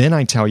 then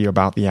I tell you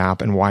about the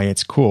app and why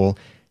it's cool,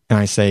 and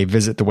I say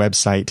visit the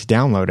website to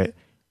download it.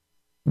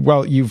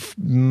 Well, you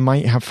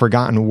might have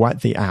forgotten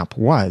what the app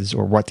was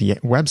or what the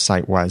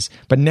website was,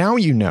 but now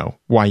you know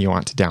why you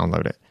want to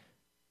download it,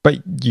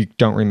 but you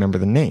don't remember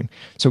the name.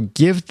 So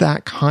give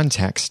that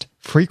context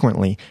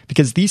frequently,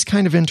 because these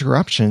kind of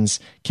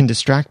interruptions can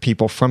distract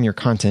people from your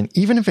content.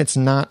 Even if it's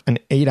not an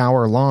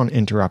 8-hour long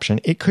interruption,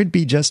 it could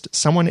be just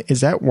someone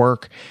is at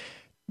work,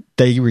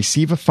 they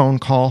receive a phone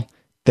call,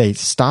 they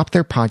stop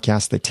their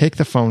podcast, they take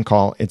the phone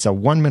call, it's a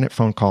 1-minute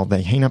phone call,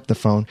 they hang up the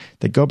phone,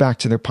 they go back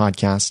to their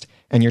podcast,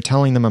 and you're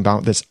telling them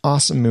about this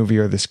awesome movie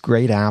or this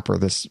great app or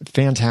this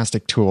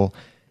fantastic tool,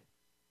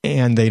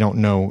 and they don't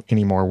know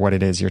anymore what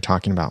it is you're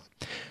talking about.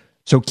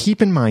 So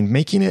keep in mind,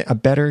 making it a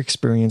better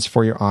experience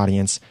for your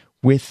audience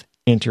with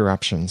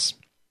interruptions.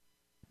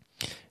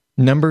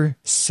 Number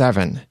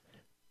 7,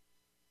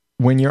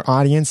 when your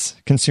audience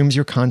consumes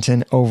your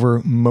content over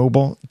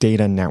mobile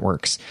data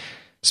networks.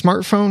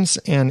 Smartphones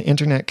and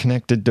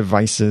internet-connected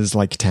devices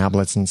like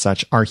tablets and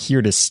such are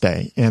here to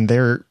stay, and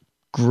they're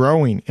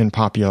growing in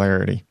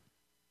popularity.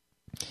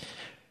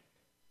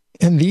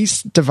 And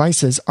these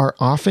devices are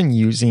often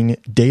using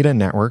data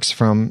networks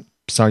from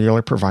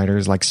cellular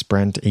providers like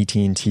Sprint,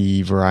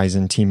 AT&T,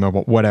 Verizon,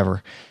 T-Mobile,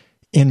 whatever.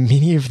 And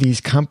many of these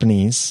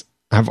companies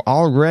have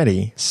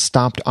already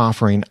stopped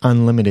offering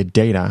unlimited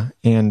data,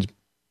 and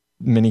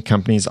many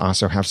companies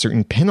also have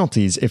certain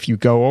penalties if you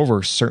go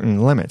over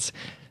certain limits.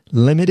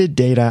 Limited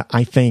data,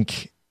 I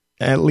think,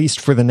 at least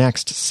for the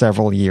next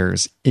several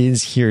years,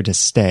 is here to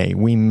stay.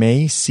 We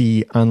may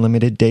see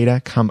unlimited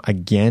data come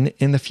again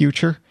in the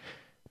future,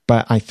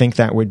 but I think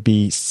that would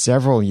be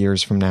several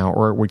years from now,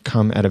 or it would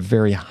come at a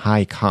very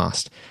high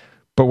cost.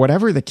 But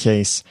whatever the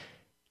case,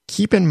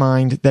 keep in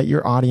mind that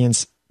your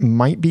audience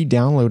might be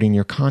downloading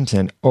your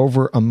content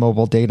over a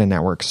mobile data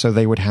network. So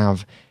they would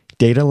have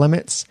data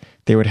limits,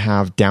 they would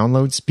have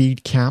download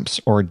speed caps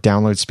or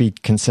download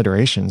speed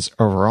considerations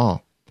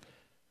overall.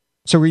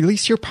 So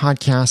release your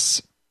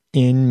podcasts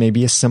in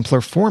maybe a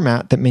simpler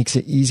format that makes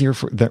it easier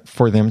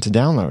for them to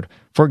download.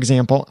 For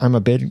example, I'm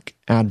a big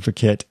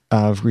advocate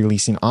of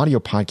releasing audio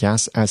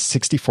podcasts as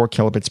 64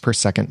 kilobits per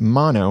second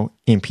mono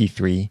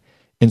MP3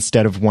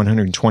 instead of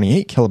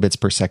 128 kilobits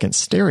per second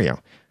stereo.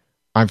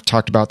 I've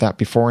talked about that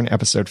before in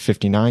episode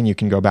 59. You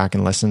can go back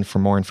and listen for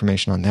more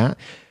information on that.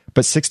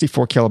 But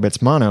 64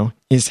 kilobits mono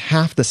is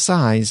half the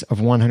size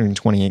of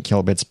 128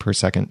 kilobits per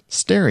second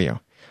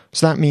stereo.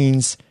 So that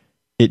means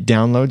it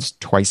downloads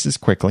twice as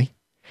quickly,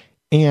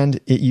 and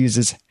it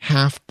uses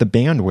half the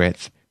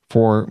bandwidth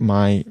for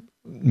my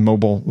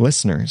mobile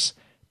listeners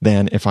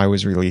than if I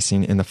was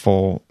releasing in the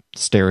full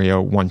stereo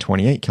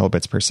 128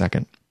 kilobits per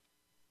second.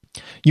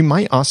 You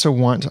might also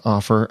want to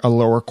offer a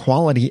lower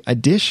quality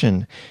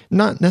edition,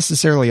 not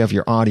necessarily of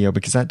your audio,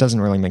 because that doesn't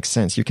really make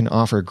sense. You can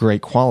offer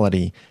great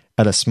quality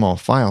at a small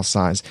file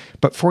size,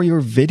 but for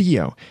your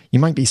video, you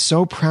might be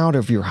so proud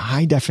of your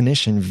high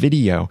definition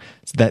video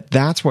that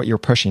that's what you're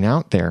pushing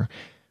out there.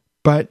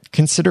 But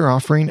consider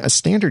offering a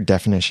standard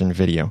definition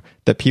video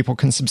that people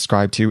can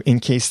subscribe to in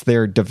case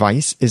their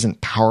device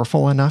isn't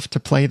powerful enough to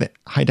play the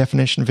high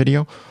definition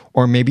video,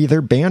 or maybe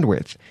their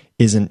bandwidth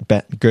isn't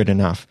good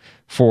enough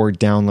for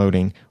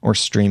downloading or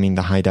streaming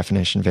the high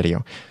definition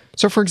video.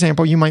 So for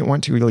example, you might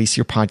want to release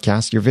your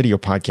podcast, your video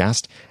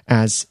podcast,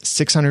 as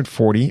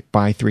 640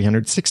 by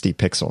 360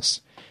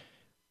 pixels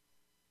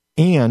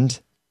and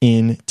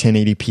in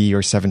 1080p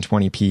or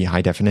 720p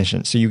high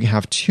definition. So you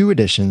have two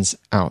editions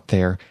out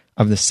there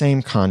of the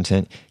same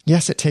content.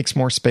 Yes, it takes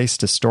more space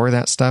to store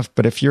that stuff,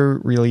 but if you're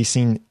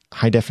releasing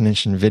high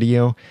definition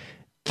video,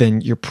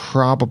 then you're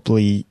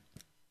probably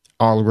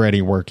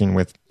already working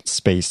with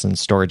space and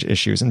storage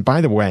issues. And by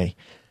the way,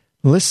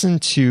 listen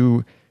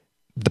to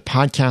the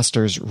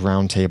Podcasters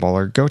Roundtable,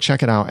 or go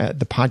check it out at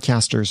the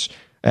Podcasters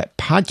at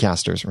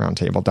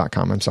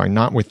podcastersroundtable.com. I'm sorry,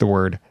 not with the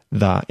word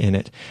the in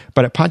it,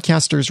 but at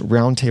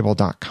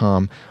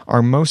podcastersroundtable.com.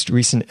 Our most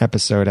recent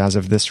episode as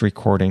of this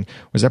recording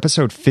was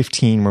episode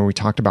 15, where we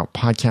talked about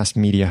podcast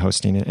media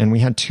hosting. And we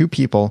had two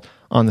people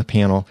on the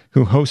panel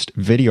who host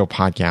video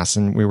podcasts,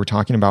 and we were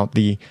talking about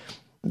the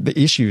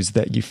issues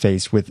that you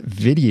face with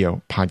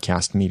video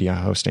podcast media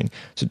hosting.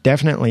 So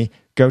definitely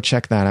go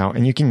check that out.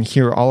 And you can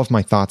hear all of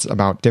my thoughts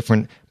about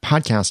different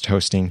podcast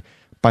hosting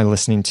by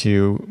listening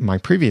to my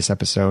previous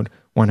episode,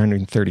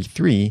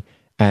 133,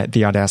 at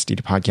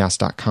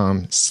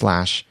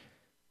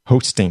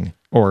theaudacitypodcast.com/hosting,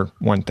 or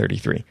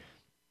 133.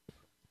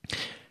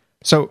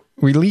 So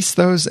release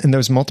those in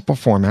those multiple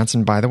formats.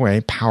 And by the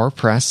way,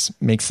 PowerPress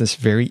makes this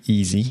very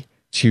easy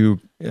to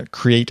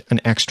create an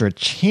extra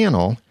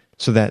channel,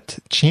 so that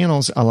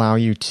channels allow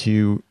you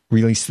to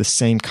release the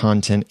same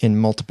content in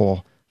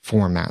multiple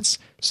formats.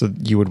 So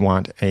you would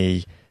want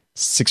a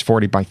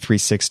 640 by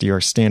 360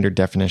 or standard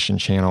definition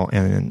channel,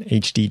 and an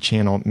HD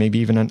channel, maybe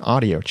even an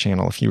audio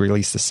channel if you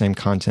release the same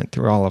content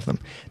through all of them.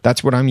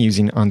 That's what I'm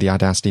using on the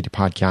Audacity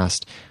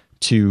podcast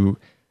to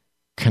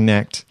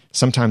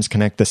sometimes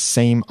connect the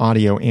same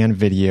audio and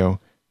video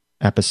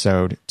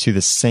episode to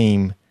the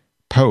same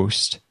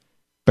post,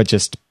 but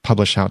just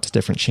publish out to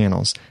different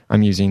channels.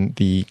 I'm using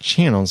the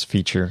channels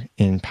feature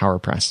in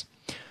PowerPress.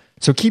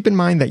 So keep in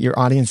mind that your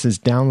audience is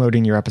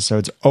downloading your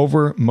episodes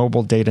over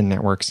mobile data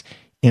networks,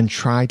 and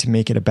try to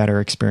make it a better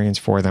experience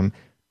for them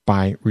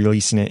by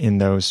releasing it in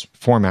those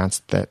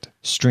formats that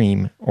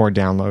stream or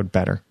download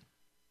better.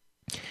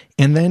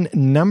 And then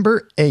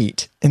number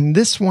 8, and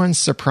this one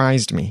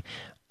surprised me.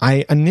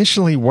 I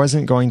initially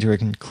wasn't going to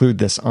include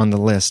this on the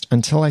list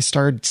until I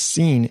started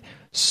seeing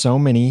so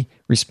many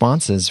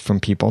responses from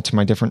people to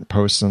my different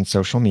posts on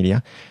social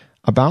media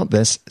about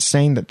this,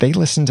 saying that they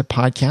listen to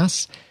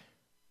podcasts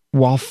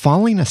while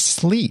falling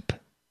asleep.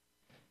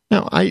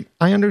 Now, I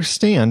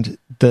understand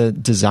the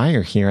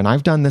desire here, and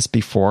I've done this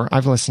before.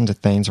 I've listened to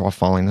things while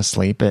falling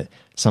asleep. It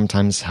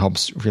sometimes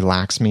helps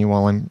relax me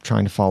while I'm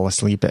trying to fall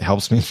asleep. It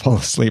helps me fall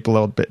asleep a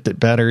little bit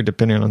better,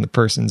 depending on the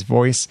person's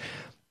voice,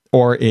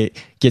 or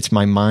it gets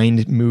my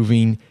mind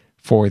moving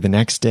for the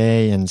next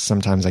day, and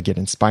sometimes I get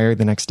inspired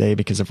the next day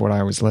because of what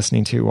I was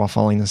listening to while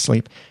falling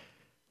asleep.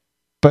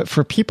 But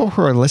for people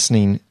who are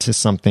listening to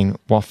something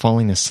while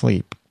falling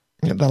asleep,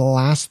 the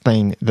last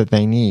thing that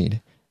they need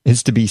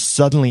is to be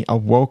suddenly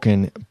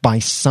awoken by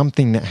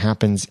something that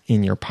happens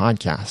in your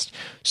podcast.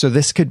 So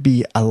this could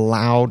be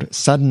a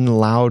sudden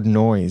loud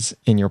noise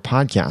in your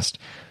podcast.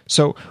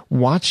 So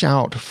watch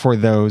out for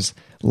those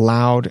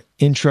loud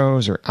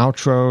intros or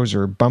outros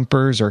or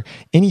bumpers or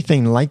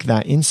anything like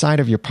that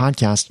inside of your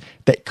podcast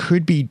that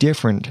could be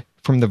different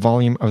from the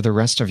volume of the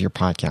rest of your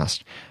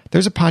podcast.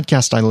 There's a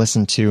podcast I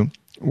listen to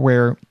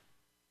where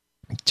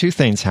two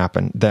things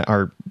happen that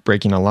are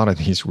breaking a lot of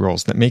these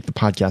rules that make the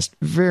podcast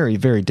very,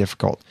 very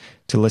difficult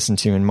to listen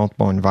to in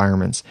multiple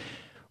environments.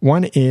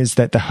 One is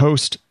that the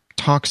host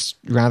talks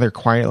rather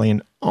quietly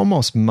and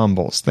almost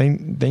mumbles. They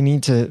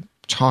need to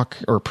talk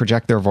or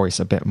project their voice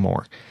a bit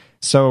more.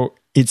 So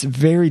it's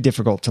very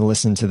difficult to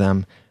listen to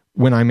them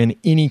when I'm in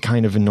any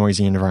kind of a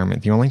noisy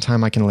environment. The only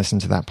time I can listen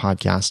to that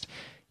podcast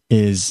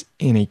is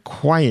in a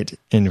quiet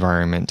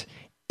environment.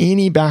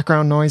 Any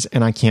background noise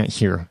and I can't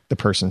hear the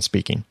person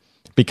speaking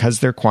because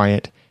they're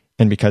quiet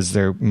and because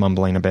they're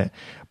mumbling a bit.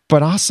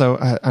 But also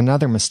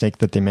another mistake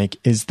that they make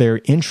is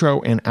their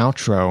intro and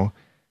outro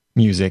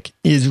music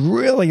is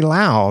really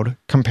loud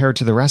compared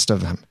to the rest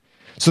of them.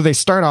 So they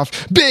start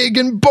off big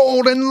and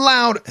bold and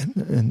loud,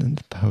 and then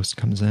the host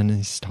comes in and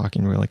he's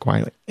talking really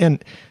quietly.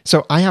 And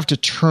so I have to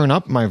turn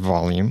up my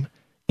volume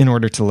in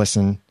order to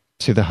listen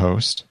to the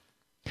host.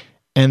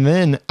 And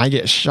then I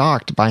get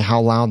shocked by how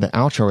loud the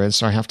outro is,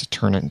 so I have to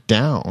turn it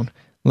down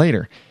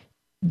later.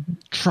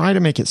 Try to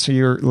make it so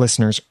your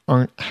listeners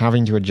aren't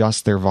having to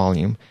adjust their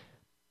volume,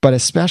 but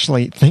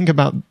especially think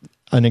about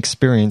an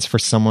experience for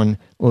someone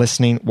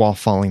listening while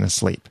falling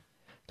asleep.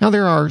 Now,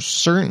 there are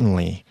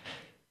certainly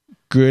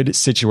good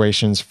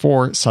situations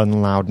for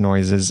sudden loud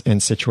noises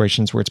and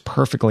situations where it's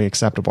perfectly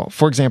acceptable.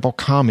 For example,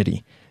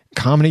 comedy.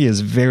 Comedy is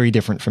very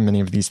different from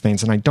many of these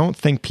things, and I don't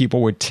think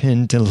people would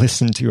tend to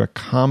listen to a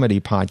comedy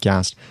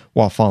podcast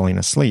while falling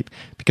asleep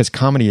because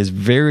comedy is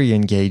very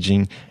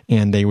engaging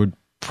and they would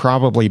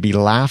probably be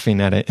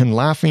laughing at it. And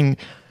laughing,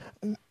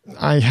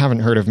 I haven't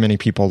heard of many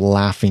people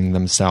laughing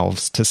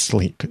themselves to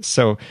sleep.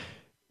 So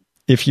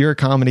if you're a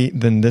comedy,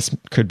 then this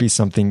could be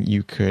something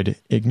you could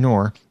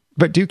ignore.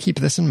 But do keep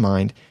this in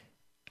mind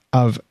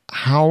of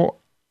how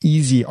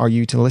easy are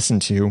you to listen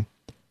to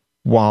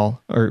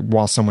while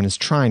someone is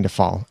trying to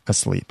fall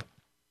asleep.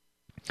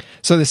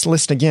 So this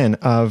list again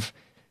of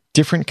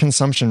different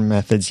consumption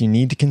methods you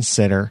need to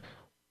consider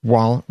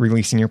while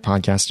releasing your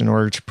podcast in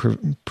order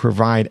to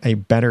provide a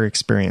better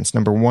experience.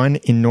 Number 1,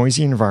 in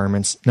noisy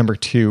environments. Number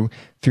 2,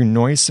 through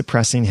noise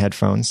suppressing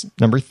headphones.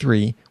 Number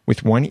 3,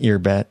 with one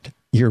earbud.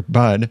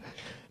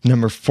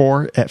 Number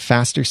 4, at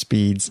faster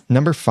speeds.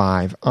 Number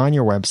 5, on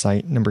your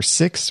website. Number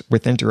 6,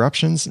 with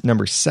interruptions.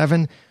 Number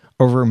 7,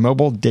 over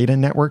mobile data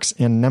networks.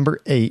 And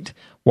number 8,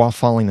 while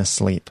falling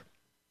asleep.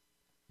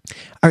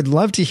 I'd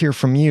love to hear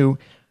from you.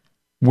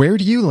 Where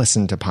do you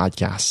listen to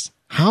podcasts?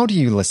 How do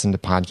you listen to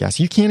podcasts?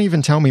 You can't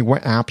even tell me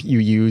what app you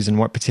use and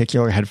what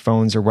particular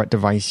headphones or what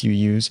device you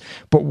use,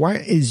 but what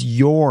is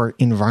your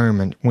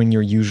environment when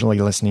you're usually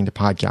listening to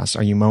podcasts?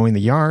 Are you mowing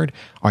the yard?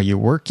 Are you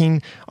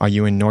working? Are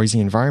you in noisy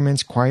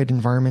environments, quiet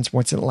environments?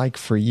 What's it like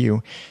for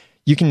you?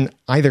 You can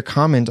either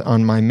comment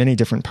on my many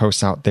different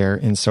posts out there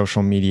in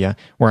social media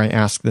where I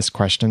ask this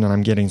question, and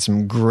I'm getting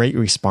some great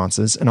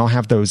responses, and I'll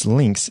have those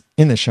links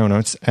in the show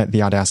notes at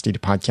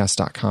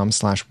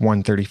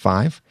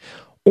theaudacitytopodcast.com/135,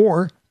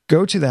 or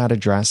go to that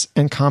address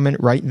and comment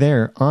right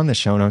there on the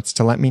show notes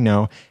to let me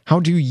know how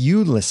do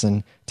you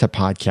listen to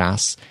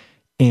podcasts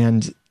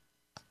and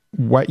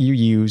what you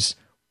use,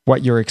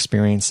 what your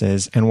experience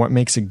is, and what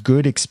makes a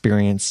good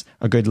experience,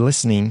 a good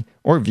listening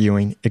or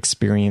viewing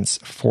experience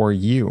for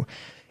you.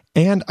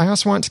 And I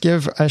also want to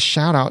give a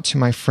shout out to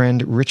my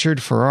friend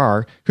Richard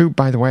Farrar, who,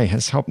 by the way,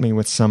 has helped me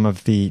with some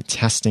of the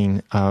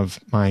testing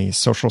of my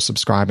social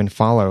subscribe and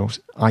follow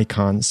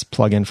icons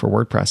plugin for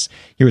WordPress.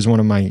 He was one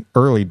of my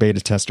early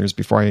beta testers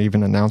before I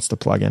even announced the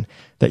plugin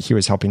that he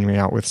was helping me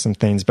out with some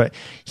things. But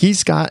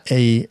he's got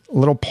a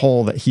little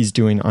poll that he's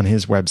doing on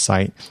his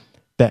website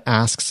that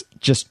asks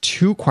just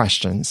 2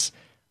 questions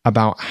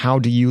about how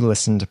do you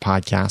listen to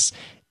podcasts.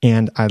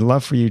 And I'd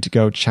love for you to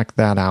go check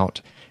that out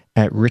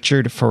at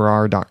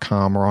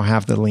richardfarrar.com, or I'll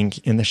have the link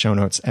in the show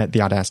notes at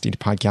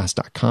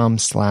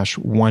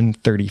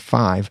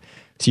theaudacitypodcast.com/135.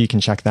 So you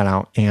can check that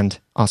out and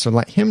also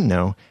let him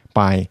know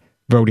by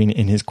voting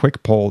in his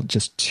quick poll,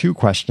 just 2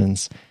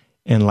 questions,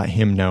 and let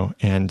him know.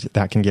 And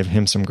that can give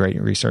him some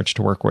great research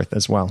to work with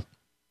as well.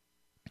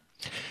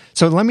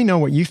 So let me know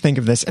what you think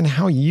of this and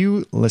how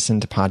you listen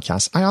to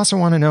podcasts. I also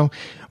want to know,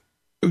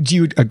 do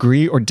you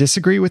agree or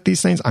disagree with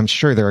these things? I'm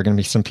sure there are going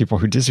to be some people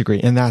who disagree,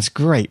 and that's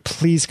great.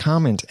 Please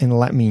comment and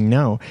let me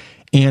know.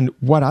 And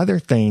what other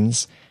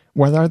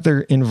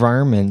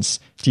environments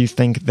do you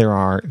think there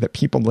are that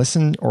people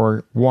listen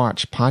or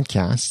watch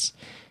podcasts,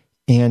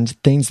 and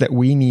things that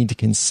we need to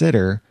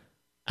consider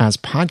as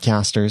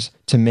podcasters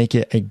to make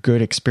it a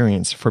good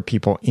experience for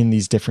people in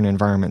these different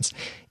environments?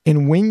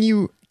 And when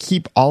you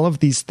keep all of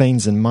these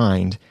things in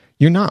mind,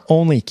 you're not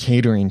only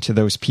catering to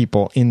those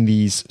people in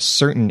these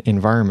certain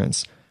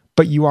environments,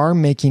 but you are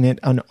making it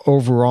an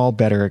overall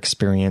better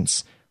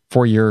experience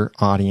for your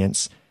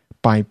audience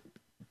by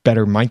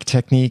better mic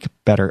technique,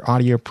 better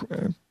audio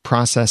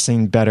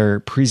processing, better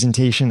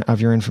presentation of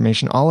your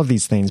information, all of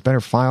these things, better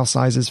file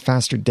sizes,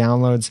 faster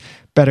downloads,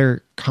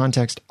 better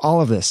context.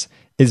 All of this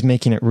is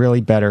making it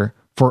really better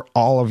for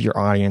all of your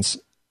audience,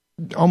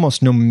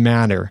 almost no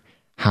matter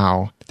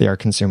how they are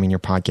consuming your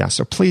podcast.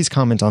 So please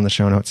comment on the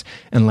show notes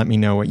and let me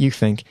know what you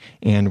think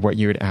and what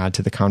you would add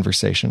to the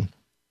conversation.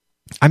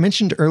 I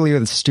mentioned earlier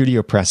the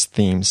StudioPress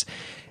themes,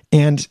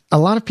 and a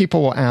lot of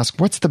people will ask,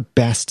 what's the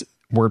best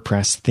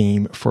WordPress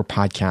theme for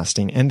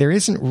podcasting? And there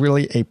isn't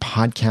really a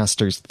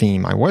podcaster's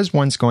theme. I was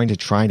once going to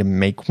try to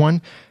make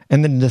one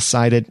and then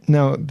decided,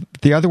 no,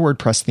 the other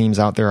WordPress themes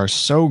out there are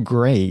so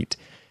great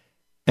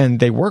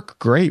and they work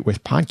great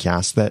with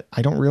podcasts that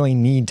I don't really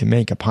need to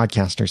make a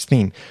podcaster's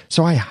theme.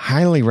 So I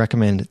highly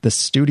recommend the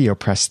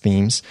StudioPress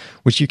themes,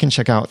 which you can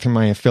check out through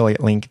my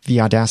affiliate link,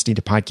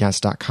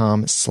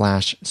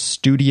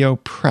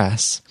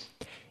 theaudacitytopodcast.com/studiopress.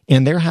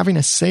 And they're having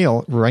a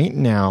sale right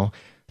now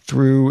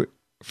through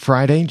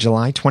Friday,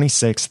 July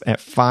 26th at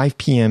 5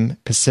 p.m.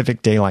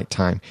 Pacific Daylight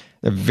Time.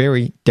 A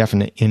very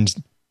definite end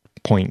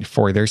point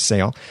for their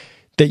sale,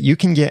 that you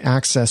can get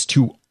access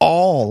to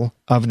all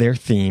of their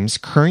themes,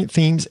 current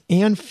themes,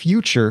 and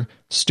future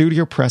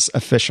StudioPress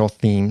official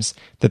themes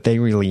that they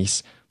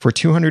release for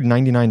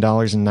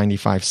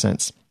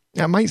 $299.95.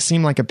 That might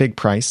seem like a big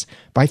price,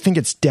 but I think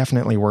it's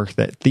definitely worth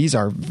it. These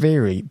are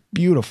very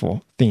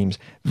beautiful themes,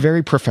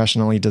 very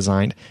professionally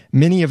designed.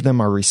 Many of them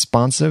are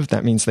responsive.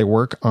 That means they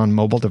work on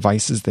mobile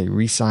devices. They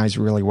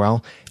resize really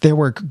well. They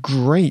work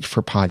great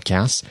for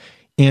podcasts.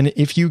 And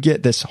if you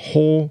get this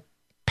whole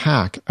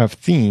pack of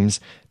themes,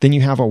 then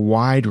you have a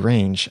wide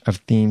range of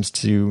themes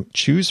to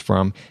choose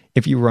from.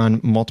 If you run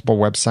multiple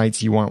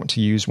websites, you want to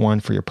use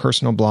one for your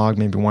personal blog,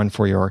 maybe one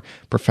for your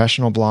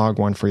professional blog,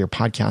 one for your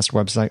podcast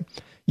website.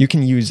 You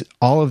can use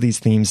all of these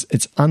themes.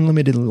 It's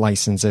unlimited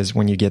licenses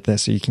when you get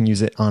this, so you can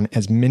use it on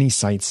as many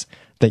sites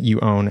that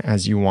you own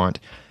as you want.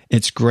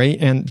 It's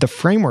great, and the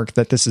framework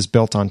that this is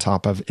built on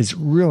top of is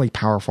really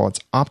powerful. It's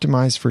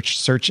optimized for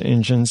search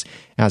engines,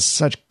 has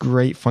such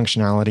great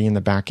functionality in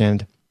the back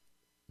end.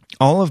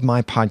 All of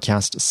my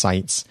podcast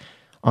sites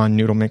on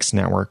Noodle Mix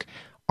Network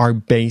are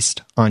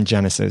based on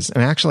Genesis,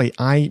 and actually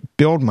I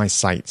build my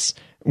sites.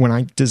 When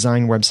I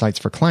design websites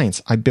for clients,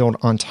 I build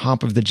on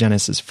top of the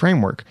Genesis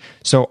framework.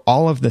 So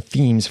all of the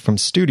themes from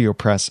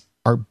StudioPress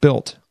are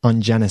built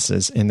on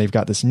Genesis, and they've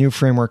got this new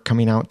framework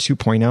coming out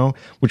 2.0,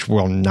 which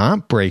will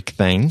not break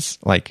things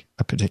like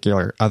a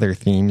particular other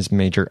theme's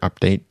major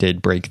update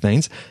did break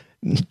things.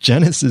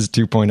 Genesis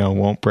 2.0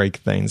 won't break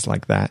things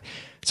like that.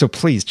 So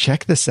please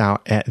check this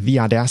out at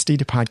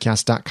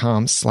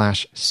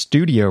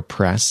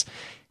theaudacitytopodcast.com/studiopress.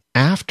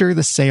 After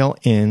the sale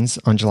ends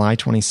on July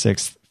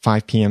 26th,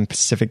 5 p.m.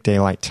 Pacific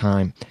Daylight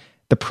Time,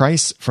 the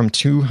price from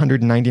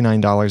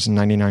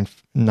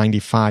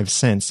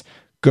 $299.95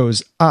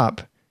 goes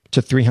up to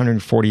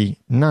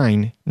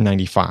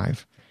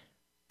 $349.95.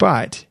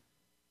 But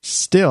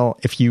still,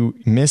 if you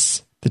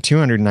miss the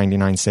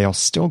 $299 sale,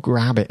 still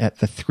grab it at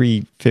the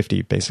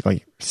 $350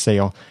 basically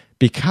sale,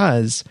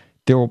 because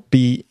they will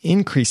be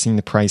increasing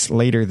the price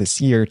later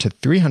this year to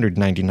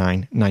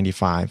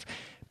 $399.95.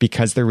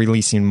 Because they're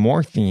releasing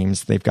more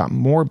themes, they've got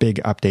more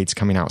big updates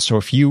coming out. So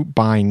if you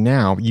buy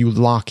now, you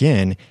lock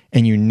in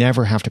and you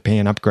never have to pay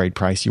an upgrade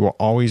price. You will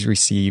always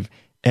receive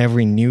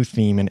every new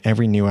theme and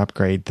every new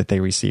upgrade that they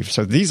receive.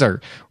 So these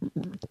are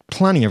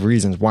plenty of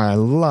reasons why I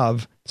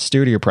love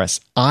StudioPress.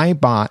 I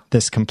bought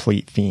this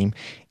complete theme,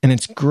 and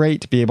it's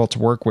great to be able to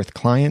work with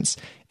clients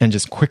and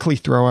just quickly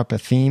throw up a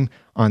theme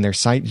on their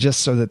site just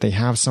so that they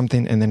have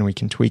something, and then we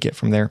can tweak it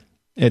from there.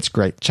 It's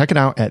great. Check it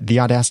out at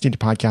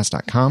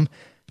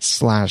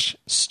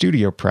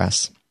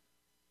theaudacitytopodcast.com/studiopress.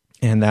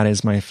 And that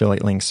is my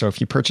affiliate link. So if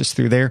you purchase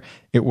through there,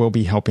 it will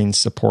be helping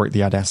support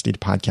the Audacity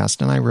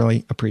Podcast, and I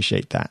really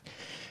appreciate that.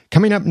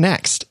 Coming up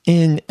next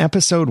in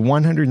episode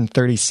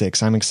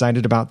 136, I'm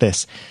excited about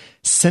this.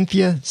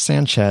 Cynthia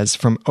Sanchez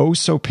from Oh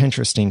So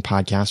Pinteresting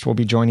podcast will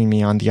be joining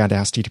me on the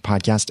Audacity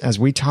Podcast as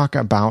we talk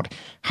about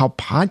how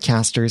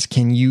podcasters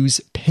can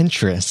use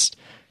Pinterest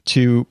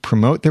to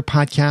promote their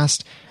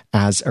podcast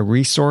as a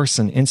resource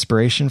and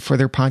inspiration for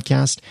their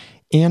podcast,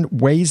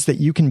 and ways that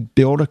you can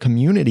build a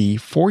community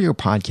for your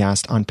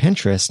podcast on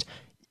Pinterest,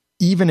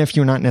 even if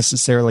you're not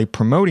necessarily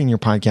promoting your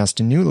podcast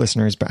to new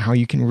listeners, but how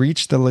you can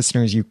reach the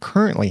listeners you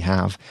currently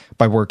have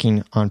by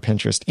working on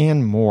Pinterest,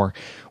 and more.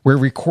 We're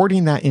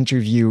recording that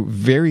interview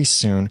very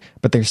soon,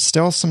 but there's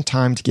still some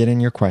time to get in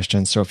your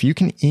questions. So if you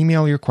can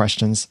email your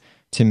questions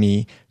to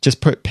me, just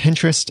put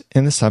Pinterest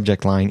in the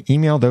subject line,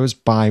 email those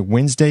by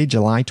Wednesday,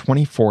 July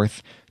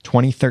 24th,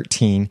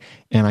 2013,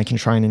 and I can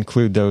try and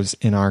include those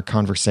in our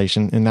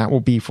conversation, and that will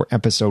be for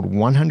episode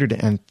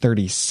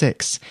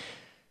 136.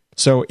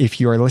 So if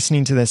you are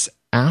listening to this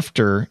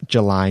after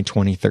July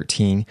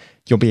 2013,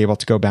 you'll be able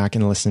to go back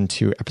and listen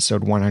to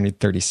episode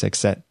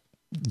 136 at,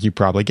 you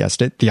probably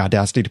guessed it,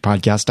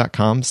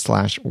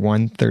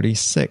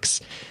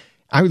 theaudacitypodcast.com/136.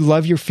 I would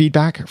love your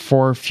feedback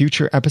for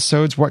future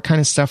episodes. What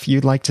kind of stuff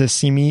you'd like to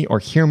see me or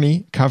hear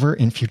me cover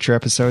in future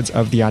episodes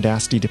of the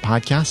Audacity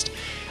Podcast,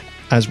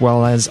 as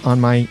well as on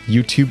my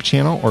YouTube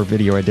channel or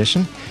video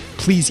edition.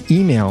 Please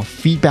email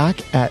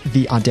feedback at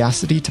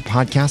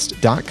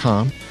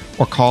theaudacitytopodcast.com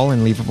or call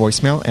and leave a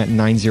voicemail at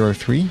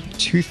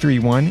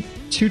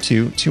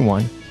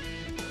 903-231-2221.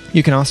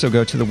 You can also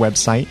go to the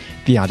website,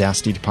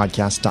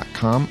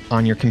 theaudacitytopodcast.com,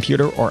 on your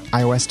computer or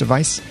iOS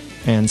device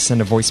and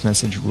send a voice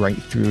message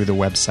right through the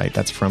website.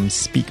 That's from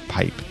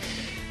SpeakPipe.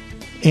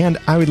 And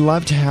I would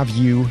love to have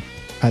you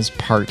as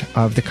part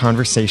of the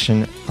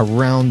conversation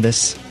around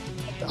this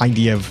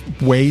idea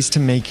of ways to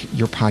make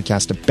your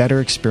podcast a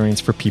better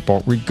experience for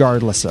people,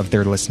 regardless of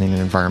their listening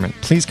environment.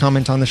 Please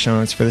comment on the show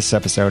notes for this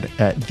episode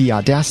at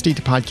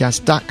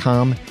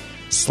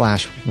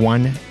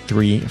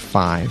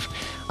theaudacitytopodcast.com/135.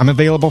 I'm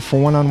available for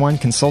one-on-one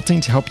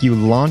consulting to help you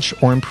launch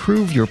or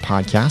improve your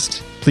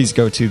podcast. Please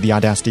go to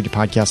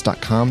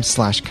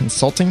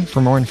theaudacitytopodcast.com/consulting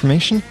for more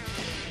information.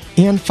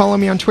 And follow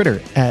me on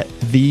Twitter at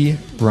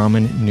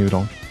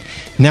 @TheRamenNoodle.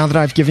 Now that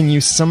I've given you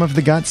some of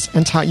the guts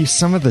and taught you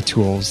some of the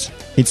tools,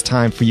 it's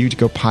time for you to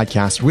go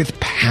podcast with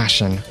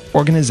passion,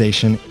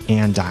 organization,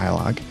 and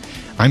dialogue.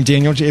 I'm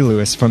Daniel J.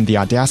 Lewis from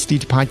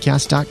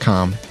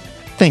theaudacitytopodcast.com.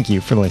 Thank you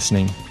for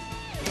listening.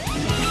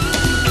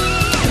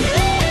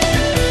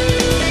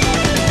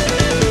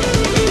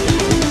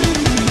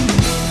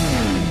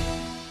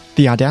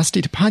 The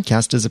Audacity to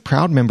Podcast is a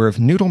proud member of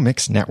Noodle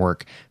Mix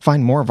Network.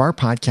 Find more of our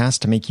podcasts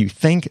to make you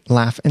think,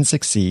 laugh, and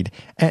succeed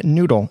at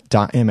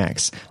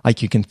noodle.mx.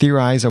 Like you can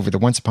theorize over the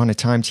Once Upon a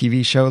Time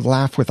TV show,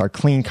 laugh with our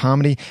clean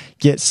comedy,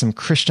 get some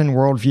Christian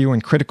worldview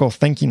and critical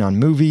thinking on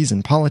movies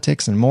and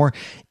politics and more,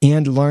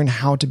 and learn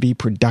how to be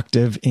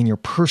productive in your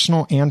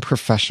personal and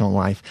professional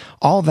life.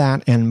 All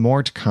that and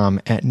more to come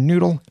at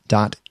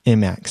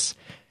noodle.mx.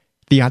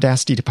 The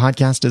Audacity to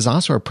Podcast is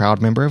also a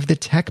proud member of the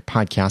Tech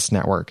Podcast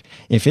Network.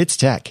 If it's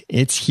tech,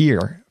 it's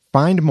here.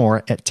 Find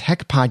more at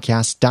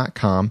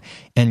techpodcast.com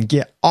and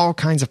get all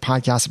kinds of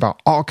podcasts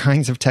about all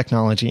kinds of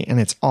technology, and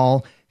it's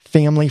all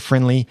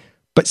family-friendly,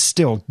 but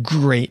still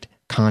great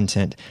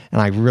content.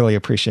 And I really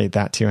appreciate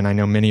that too, and I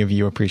know many of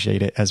you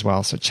appreciate it as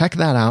well. So check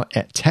that out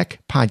at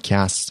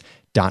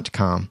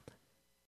techpodcasts.com.